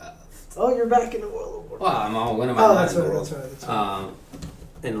Warcraft. Oh, you're back in the World of Warcraft. Well, I'm all when am I? Oh, not that's in the right. world? That's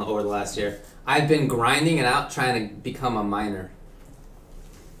right. Over the last year, I've been grinding it out, trying to become a miner.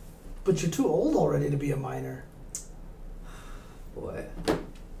 But you're too old already to be a miner. Boy,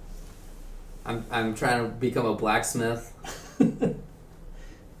 I'm trying to become a blacksmith.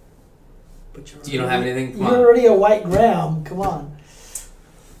 But You don't have anything? Come You're on. already a white Graham. Come on.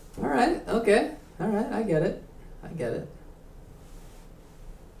 All right. Okay. All right. I get it.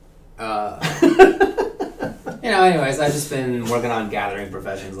 Anyways, I've just been working on gathering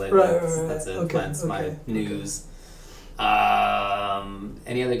professions lately. Right. That's it. Okay, That's my okay, news.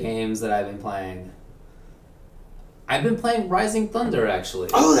 Any other games that I've been playing? I've been playing Rising Thunder, actually.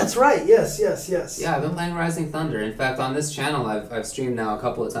 Oh, that's right. Yes. Yeah, I've been playing Rising Thunder. In fact, on this channel, I've streamed now a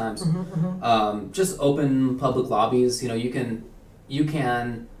couple of times. Just open public lobbies. You can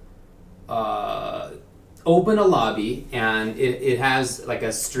open a lobby, and it has like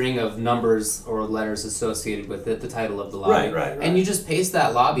a string of numbers or letters associated with it, the title of the lobby. Right. And you just paste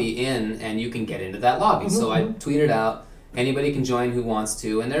that lobby in, and you can get into that lobby. So I tweeted out, anybody can join who wants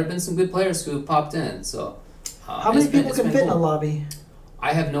to, and there have been some good players who have popped in. So. How many people can fit in a lobby?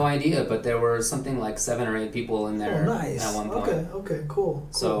 I have no idea, but there were something like 7 or 8 people in there at one point. Okay, cool.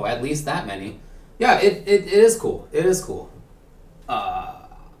 So at least that many. Yeah, it is cool. It is cool.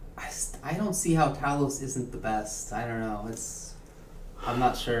 I don't see how Talos isn't the best. I don't know. I'm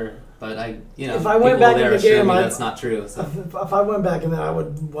not sure, but if I went back in the game, that's not true. So. If I went back in there, I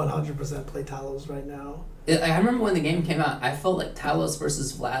would 100% play Talos right now. I remember when the game came out, I felt like Talos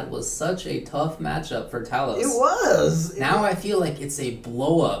versus Vlad was such a tough matchup for Talos. It was. Now I feel like it's a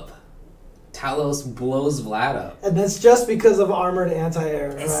blow-up. Talos blows Vlad up. And that's just because of armored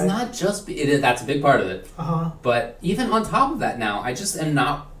anti-air, It's right? not just... That's a big part of it. But even on top of that now, I just am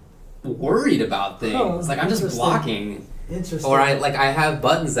not worried about things. Oh, I'm just blocking. Interesting. Or I have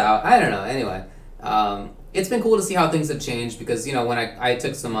buttons out. I don't know. Anyway. It's been cool to see how things have changed because, when I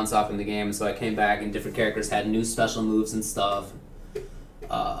took some months off from the game, so I came back and different characters had new special moves and stuff.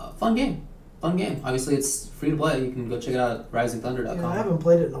 Fun game. Obviously, it's free to play. You can go check it out at risingthunder.com. Yeah, I haven't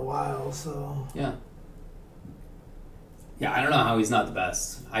played it in a while, so... Yeah. Yeah, I don't know how he's not the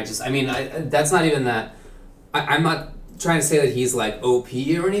best. That's not even that... I'm not trying to say that he's, OP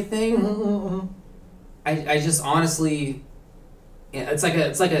or anything. I just honestly... It's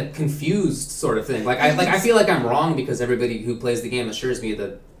like a confused sort of thing. I feel like I'm wrong because everybody who plays the game assures me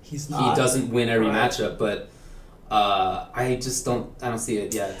that he doesn't win every matchup, but I don't see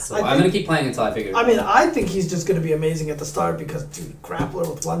it yet. So I'm gonna keep playing until I figure it out. I think he's just gonna be amazing at the start because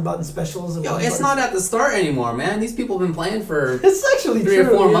grappler with one button specials and it's not at the start anymore, man. These people have been playing for it's actually 3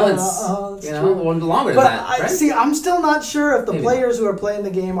 true, or 4 yeah, months, or longer than that. Right? See, I'm still not sure if the Maybe players who are playing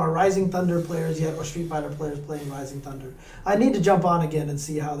the game are Rising Thunder players yet or Street Fighter players playing Rising Thunder. I need to jump on again and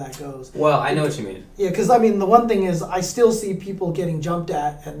see how that goes. Well, I know what you mean. Yeah, because the one thing is I still see people getting jumped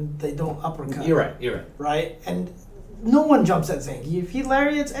at and they don't uppercut. You're right. Right? And no one jumps at Zangief. He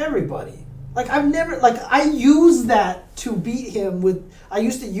lariats everybody. I use that to beat him with... I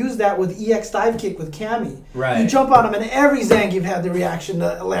used to use that with EX Dive Kick with Cammy. Right. You jump on him and every Zangief had the reaction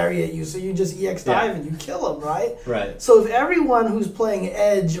to lariat you, so you just EX Dive and you kill him, right? Right. So if everyone who's playing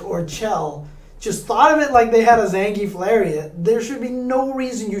Edge or Chell just thought of it like they had a Zangief lariat, there should be no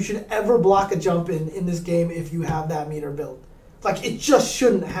reason you should ever block a jump in this game if you have that meter built. It just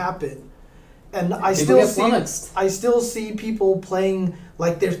shouldn't happen. And I still see people playing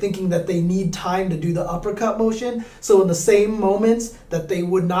like they're thinking that they need time to do the uppercut motion. So in the same moments that they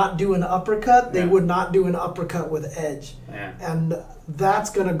would not do an uppercut, they would not do an uppercut with edge. Yeah. And that's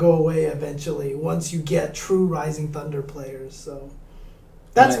going to go away eventually once you get true Rising Thunder players. So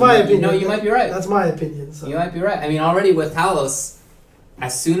that's my opinion. No, you might be right. That's my opinion. So. You might be right. I mean, already with Talos,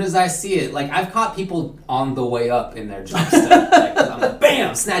 as soon as I see it, like I've caught people on the way up in their jump step. Like, I'm like,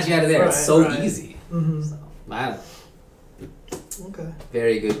 bam, snatch you out of there. It's so easy. Mm-hmm. So, man. Okay.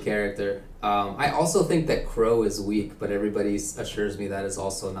 Very good character. I also think that Crow is weak, but everybody assures me that is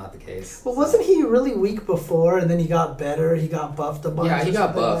also not the case. Well, wasn't he really weak before, and then he got better? He got buffed a bunch. Yeah, he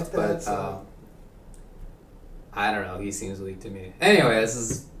got buffed, like that, but so. I don't know. He seems weak to me. Anyway, this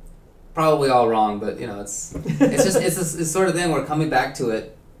is probably all wrong, but you know, it's this sort of thing where coming back to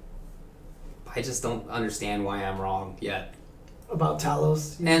it, I just don't understand why I'm wrong yet. About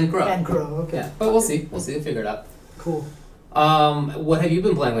Talos and Crow. And Crow, okay. Yeah, but we'll see. We'll see. We'll figure it out. Cool. What have you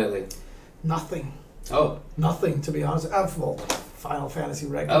been playing lately? Nothing. Oh. Nothing, to be honest. Well, Final Fantasy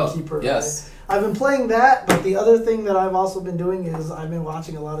Record Oh, Keeper. yes. I've been playing that, but the other thing that I've also been doing is I've been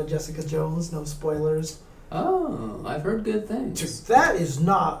watching a lot of Jessica Jones. No spoilers. Oh, I've heard good things. Dude, that is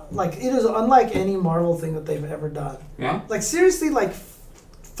not, like, it is unlike any Marvel thing that they've ever done. Yeah? Like, seriously, like,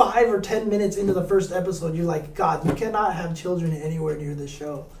 5 or 10 minutes into the first episode, you're like, God, you cannot have children anywhere near this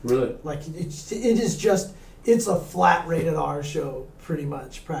show. Really? Like, it's a flat rated R show, pretty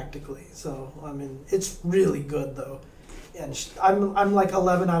much, practically. So, I mean, it's really good, though. And I'm like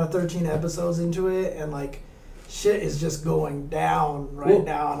 11 out of 13 episodes into it, and, like, shit is just going down right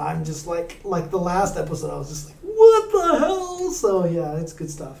now, and I'm just like the last episode, I was just like, what the hell? So yeah, it's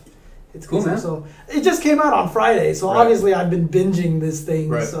good stuff. It's cool, man. So it just came out on Friday, so obviously I've been binging this thing.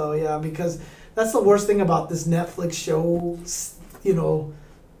 Right. So yeah, because that's the worst thing about this Netflix show, you know,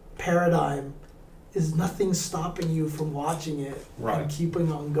 paradigm, is nothing stopping you from watching it and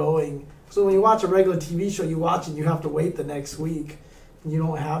keeping on going. So when you watch a regular TV show, you watch it, you have to wait the next week. You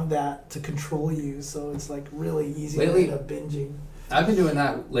don't have that to control you, so it's like really easy to end up binging. I've been doing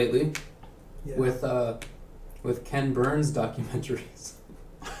that lately Yeah. with Ken Burns documentaries.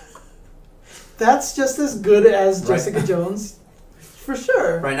 That's just as good as Jessica Jones, for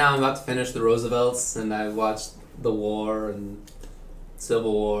sure. Right now, I'm about to finish the Roosevelts, and I watched the War and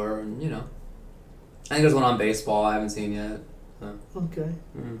Civil War, and you know, I think there's one on baseball I haven't seen yet. So. Okay.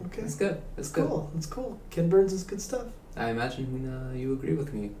 Okay. It's good. It's cool. It's cool. Ken Burns is good stuff. I imagine you agree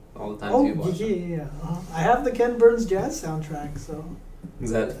with me all the time you watch. Yeah. I have the Ken Burns jazz soundtrack, so.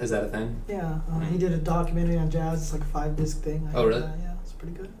 Is that a thing? Yeah, he did a documentary on jazz. It's like a 5-disc thing. Oh, really? Yeah, it's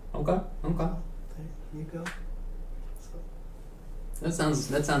pretty good. Okay. There you go. So. That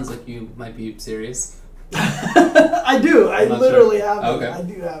sounds like you might be serious. I do. I literally have it. Okay. I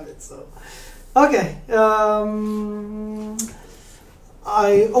do have it. So. Okay.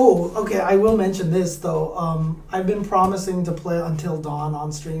 I will mention this though. I've been promising to play Until Dawn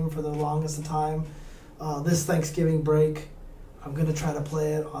on stream for the longest of time. This Thanksgiving break, I'm gonna try to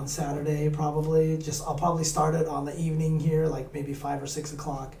play it on Saturday probably. I'll probably start it on the evening here, like maybe 5 or 6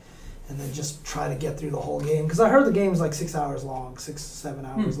 o'clock, and then just try to get through the whole game. Because I heard the game's like 6 hours long, 6-7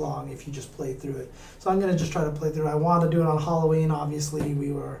 hours long if you just play through it. So I'm gonna just try to play through it. I want to do it on Halloween. Obviously,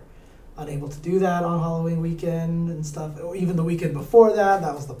 we were unable to do that on Halloween weekend and stuff. Or even the weekend before that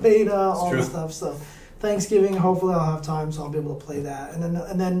was the beta, all the stuff. So Thanksgiving, hopefully I'll have time, so I'll be able to play that.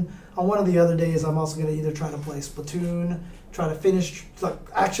 And then on one of the other days, I'm also gonna either try to play Splatoon, try to finish, like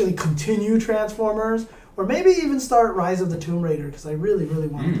actually continue Transformers, or maybe even start Rise of the Tomb Raider, because I really, really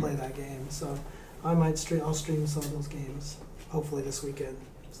want to play that game. So I'll stream some of those games, hopefully this weekend.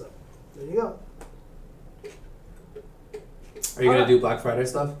 So there you go. Are you gonna do Black Friday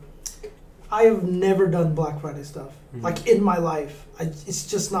stuff? I have never done Black Friday stuff, like in my life. It's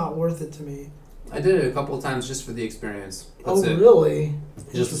just not worth it to me. I did it a couple of times just for the experience. That's it. Really?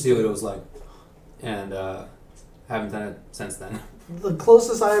 Just to see what it was like, and haven't done it since then. The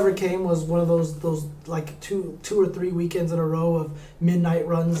closest I ever came was one of those like two or three weekends in a row of midnight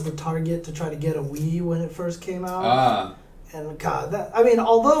runs to Target to try to get a Wii when it first came out. And God,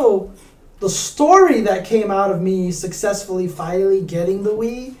 although the story that came out of me successfully finally getting the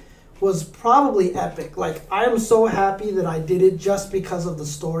Wii was probably epic. Like, I am so happy that I did it just because of the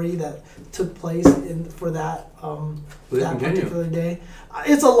story that took place for that particular day.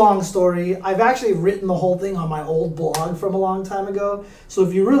 It's a long story. I've actually written the whole thing on my old blog from a long time ago. So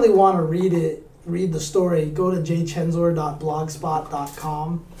if you really want to read the story, go to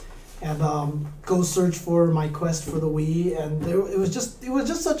jchenzor.blogspot.com and go search for my quest for the Wii. And it was just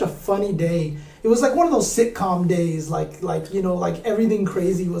such a funny day. It was like one of those sitcom days, like everything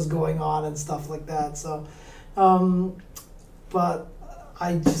crazy was going on and stuff like that. So, but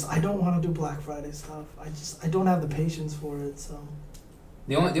I don't want to do Black Friday stuff. I don't have the patience for it. So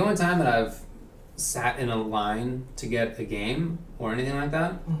The only time that I've sat in a line to get a game or anything like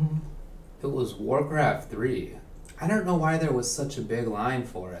that, it was Warcraft 3. I don't know why there was such a big line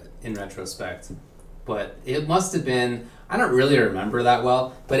for it in retrospect, but it must have been. I don't really remember that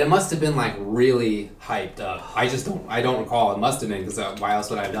well, but it must have been like really hyped up. I don't recall. It must have been, because why else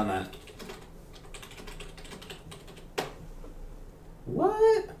would I have done that?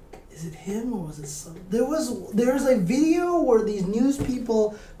 What? Is it him or was it some? There's a video where these news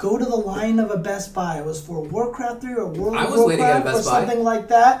people go to the line of a Best Buy. It was for Warcraft 3 or World of Warcraft or something like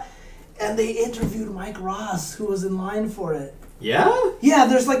that, and they interviewed Mike Ross, who was in line for it. Yeah? Yeah,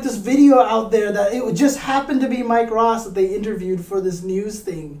 there's like this video out there that it just happened to be Mike Ross that they interviewed for this news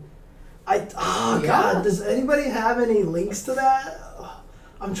thing. God, does anybody have any links to that?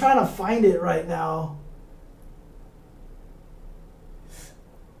 I'm trying to find it right now.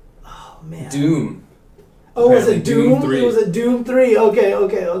 Oh man. Doom. Oh, was it Doom Doom? 3. It was a Doom 3. Okay,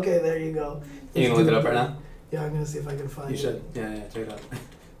 there you go. You can look it up right now? Yeah, I'm gonna see if I can find it. You should. Yeah, check it out.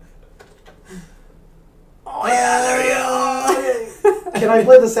 Oh yeah, there you go. Can I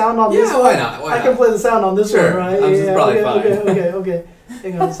play the sound on this one? Yeah, why not? I can play the sound on this one, right? I'm just probably Okay.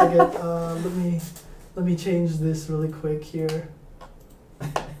 Hang on a second. Let me change this really quick here.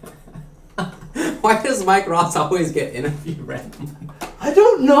 Why does Mike Ross always get interviewed randomly? I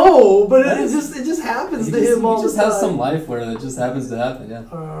don't know, but it just happens to him all the time. He just has some life where it just happens to happen, yeah.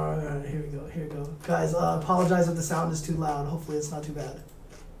 Alright, here we go. Guys, apologize if the sound is too loud. Hopefully it's not too bad.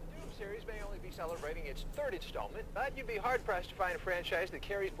 Doom series may only be celebrating its third installment, but you'd be hard-pressed to find a franchise that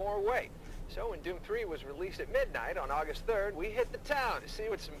carries more weight. So when Doom 3 was released at midnight on August 3rd, we hit the town to see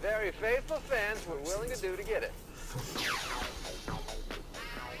what some very faithful fans were willing to do to get it.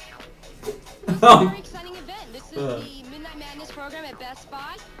 This is a very exciting event. This is the Midnight Madness program at Best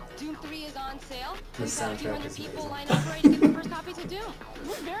Buy. Doom 3 is on sale. We've got a few hundred people lined up ready to get their first copies of Doom.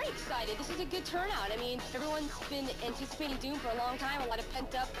 We're very excited. This is a good turnout. I mean, everyone's been anticipating Doom for a long time, a lot of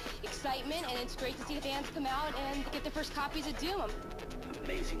pent-up excitement, and it's great to see the fans come out and get their first copies of Doom.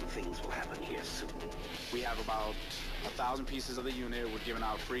 Amazing things will happen here soon. We have about 1,000 pieces of the unit. We're giving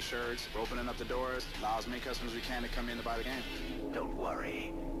out free shirts. We're opening up the doors. Allow as many customers we can to come in to buy the game. Don't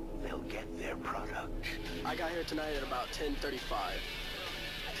worry. They'll get their product. I got here tonight at about 10:35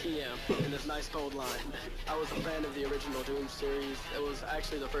 p.m. in this nice cold line. I was a fan of the original Doom series. It was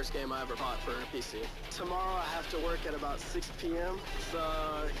actually the first game I ever bought for a PC. Tomorrow I have to work at about 6 p.m., so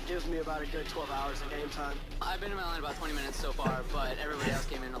it gives me about a good 12 hours of game time. I've been in my line about 20 minutes so far, but everybody else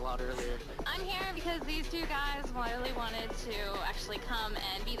came in a lot earlier. I'm here because these two guys really wanted to actually come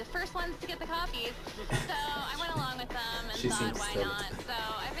and be the first ones to get the copies. So I went along with them and thought, why not? So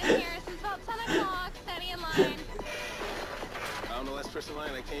I've been here since about 10 o'clock, standing in line. I'm the last person in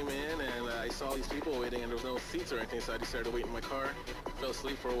line. I came in and I saw these people waiting and there was no seats or anything, so I decided to wait in my car. Fell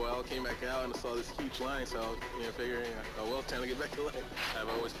asleep for a while, came back out and I saw this huge line, so figuring, time to get back to line. I've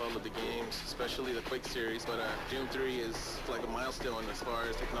always followed the games, especially the Quake series, but Doom 3 is like a milestone as far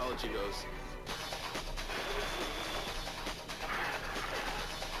as technology goes.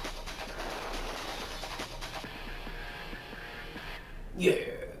 Yeah.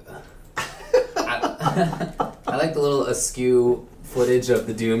 I like the little askew footage of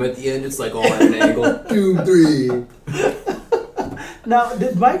the Doom at the end. It's like all at an angle. Doom 3. Now,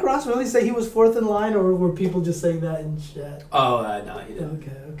 did Mike Ross really say he was fourth in line, or were people just saying that in chat? Oh, no, he didn't.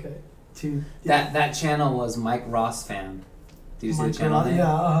 Okay. That channel was Mike Ross fan. Do you see the channel name?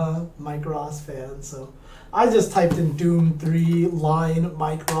 Yeah, Mike Ross fan. So I just typed in Doom 3 line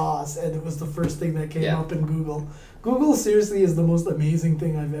Mike Ross, and it was the first thing that came up in Google. Google seriously is the most amazing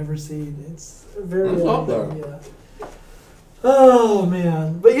thing I've ever seen. It's very yeah. Oh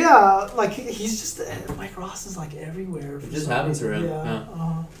man, but yeah, like he's just Mike Ross is like everywhere. It just happens to him.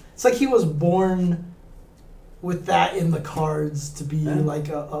 Yeah. It's like he was born with that in the cards to be like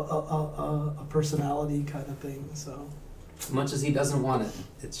a personality kind of thing. So as much as he doesn't want it,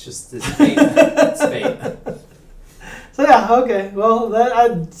 it's just his fate. It's fate. So yeah, okay. Well,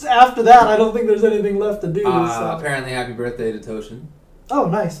 after that, I don't think there's anything left to do. So. Apparently, happy birthday to Toshin. Oh,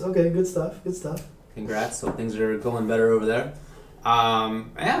 nice. Okay, good stuff. Congrats. So things are going better over there.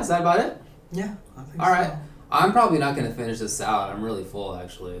 Is that about it? Yeah, I think All right. I'm probably not going to finish this salad. I'm really full,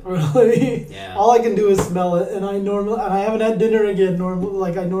 actually. Really? Yeah. All I can do is smell it, and I haven't had dinner again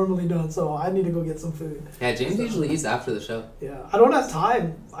like I normally don't. So I need to go get some food. Yeah, James usually eats after the show. Yeah, I don't have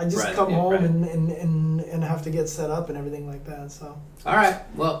time. I just come home right. and have to get set up and everything like that. So. All right.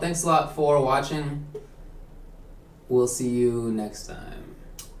 Well, thanks a lot for watching. We'll see you next time.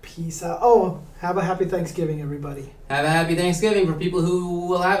 Peace out. Oh, have a happy Thanksgiving, everybody. Have a happy Thanksgiving for people who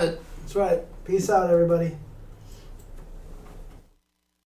will have it. That's right. Peace out, everybody.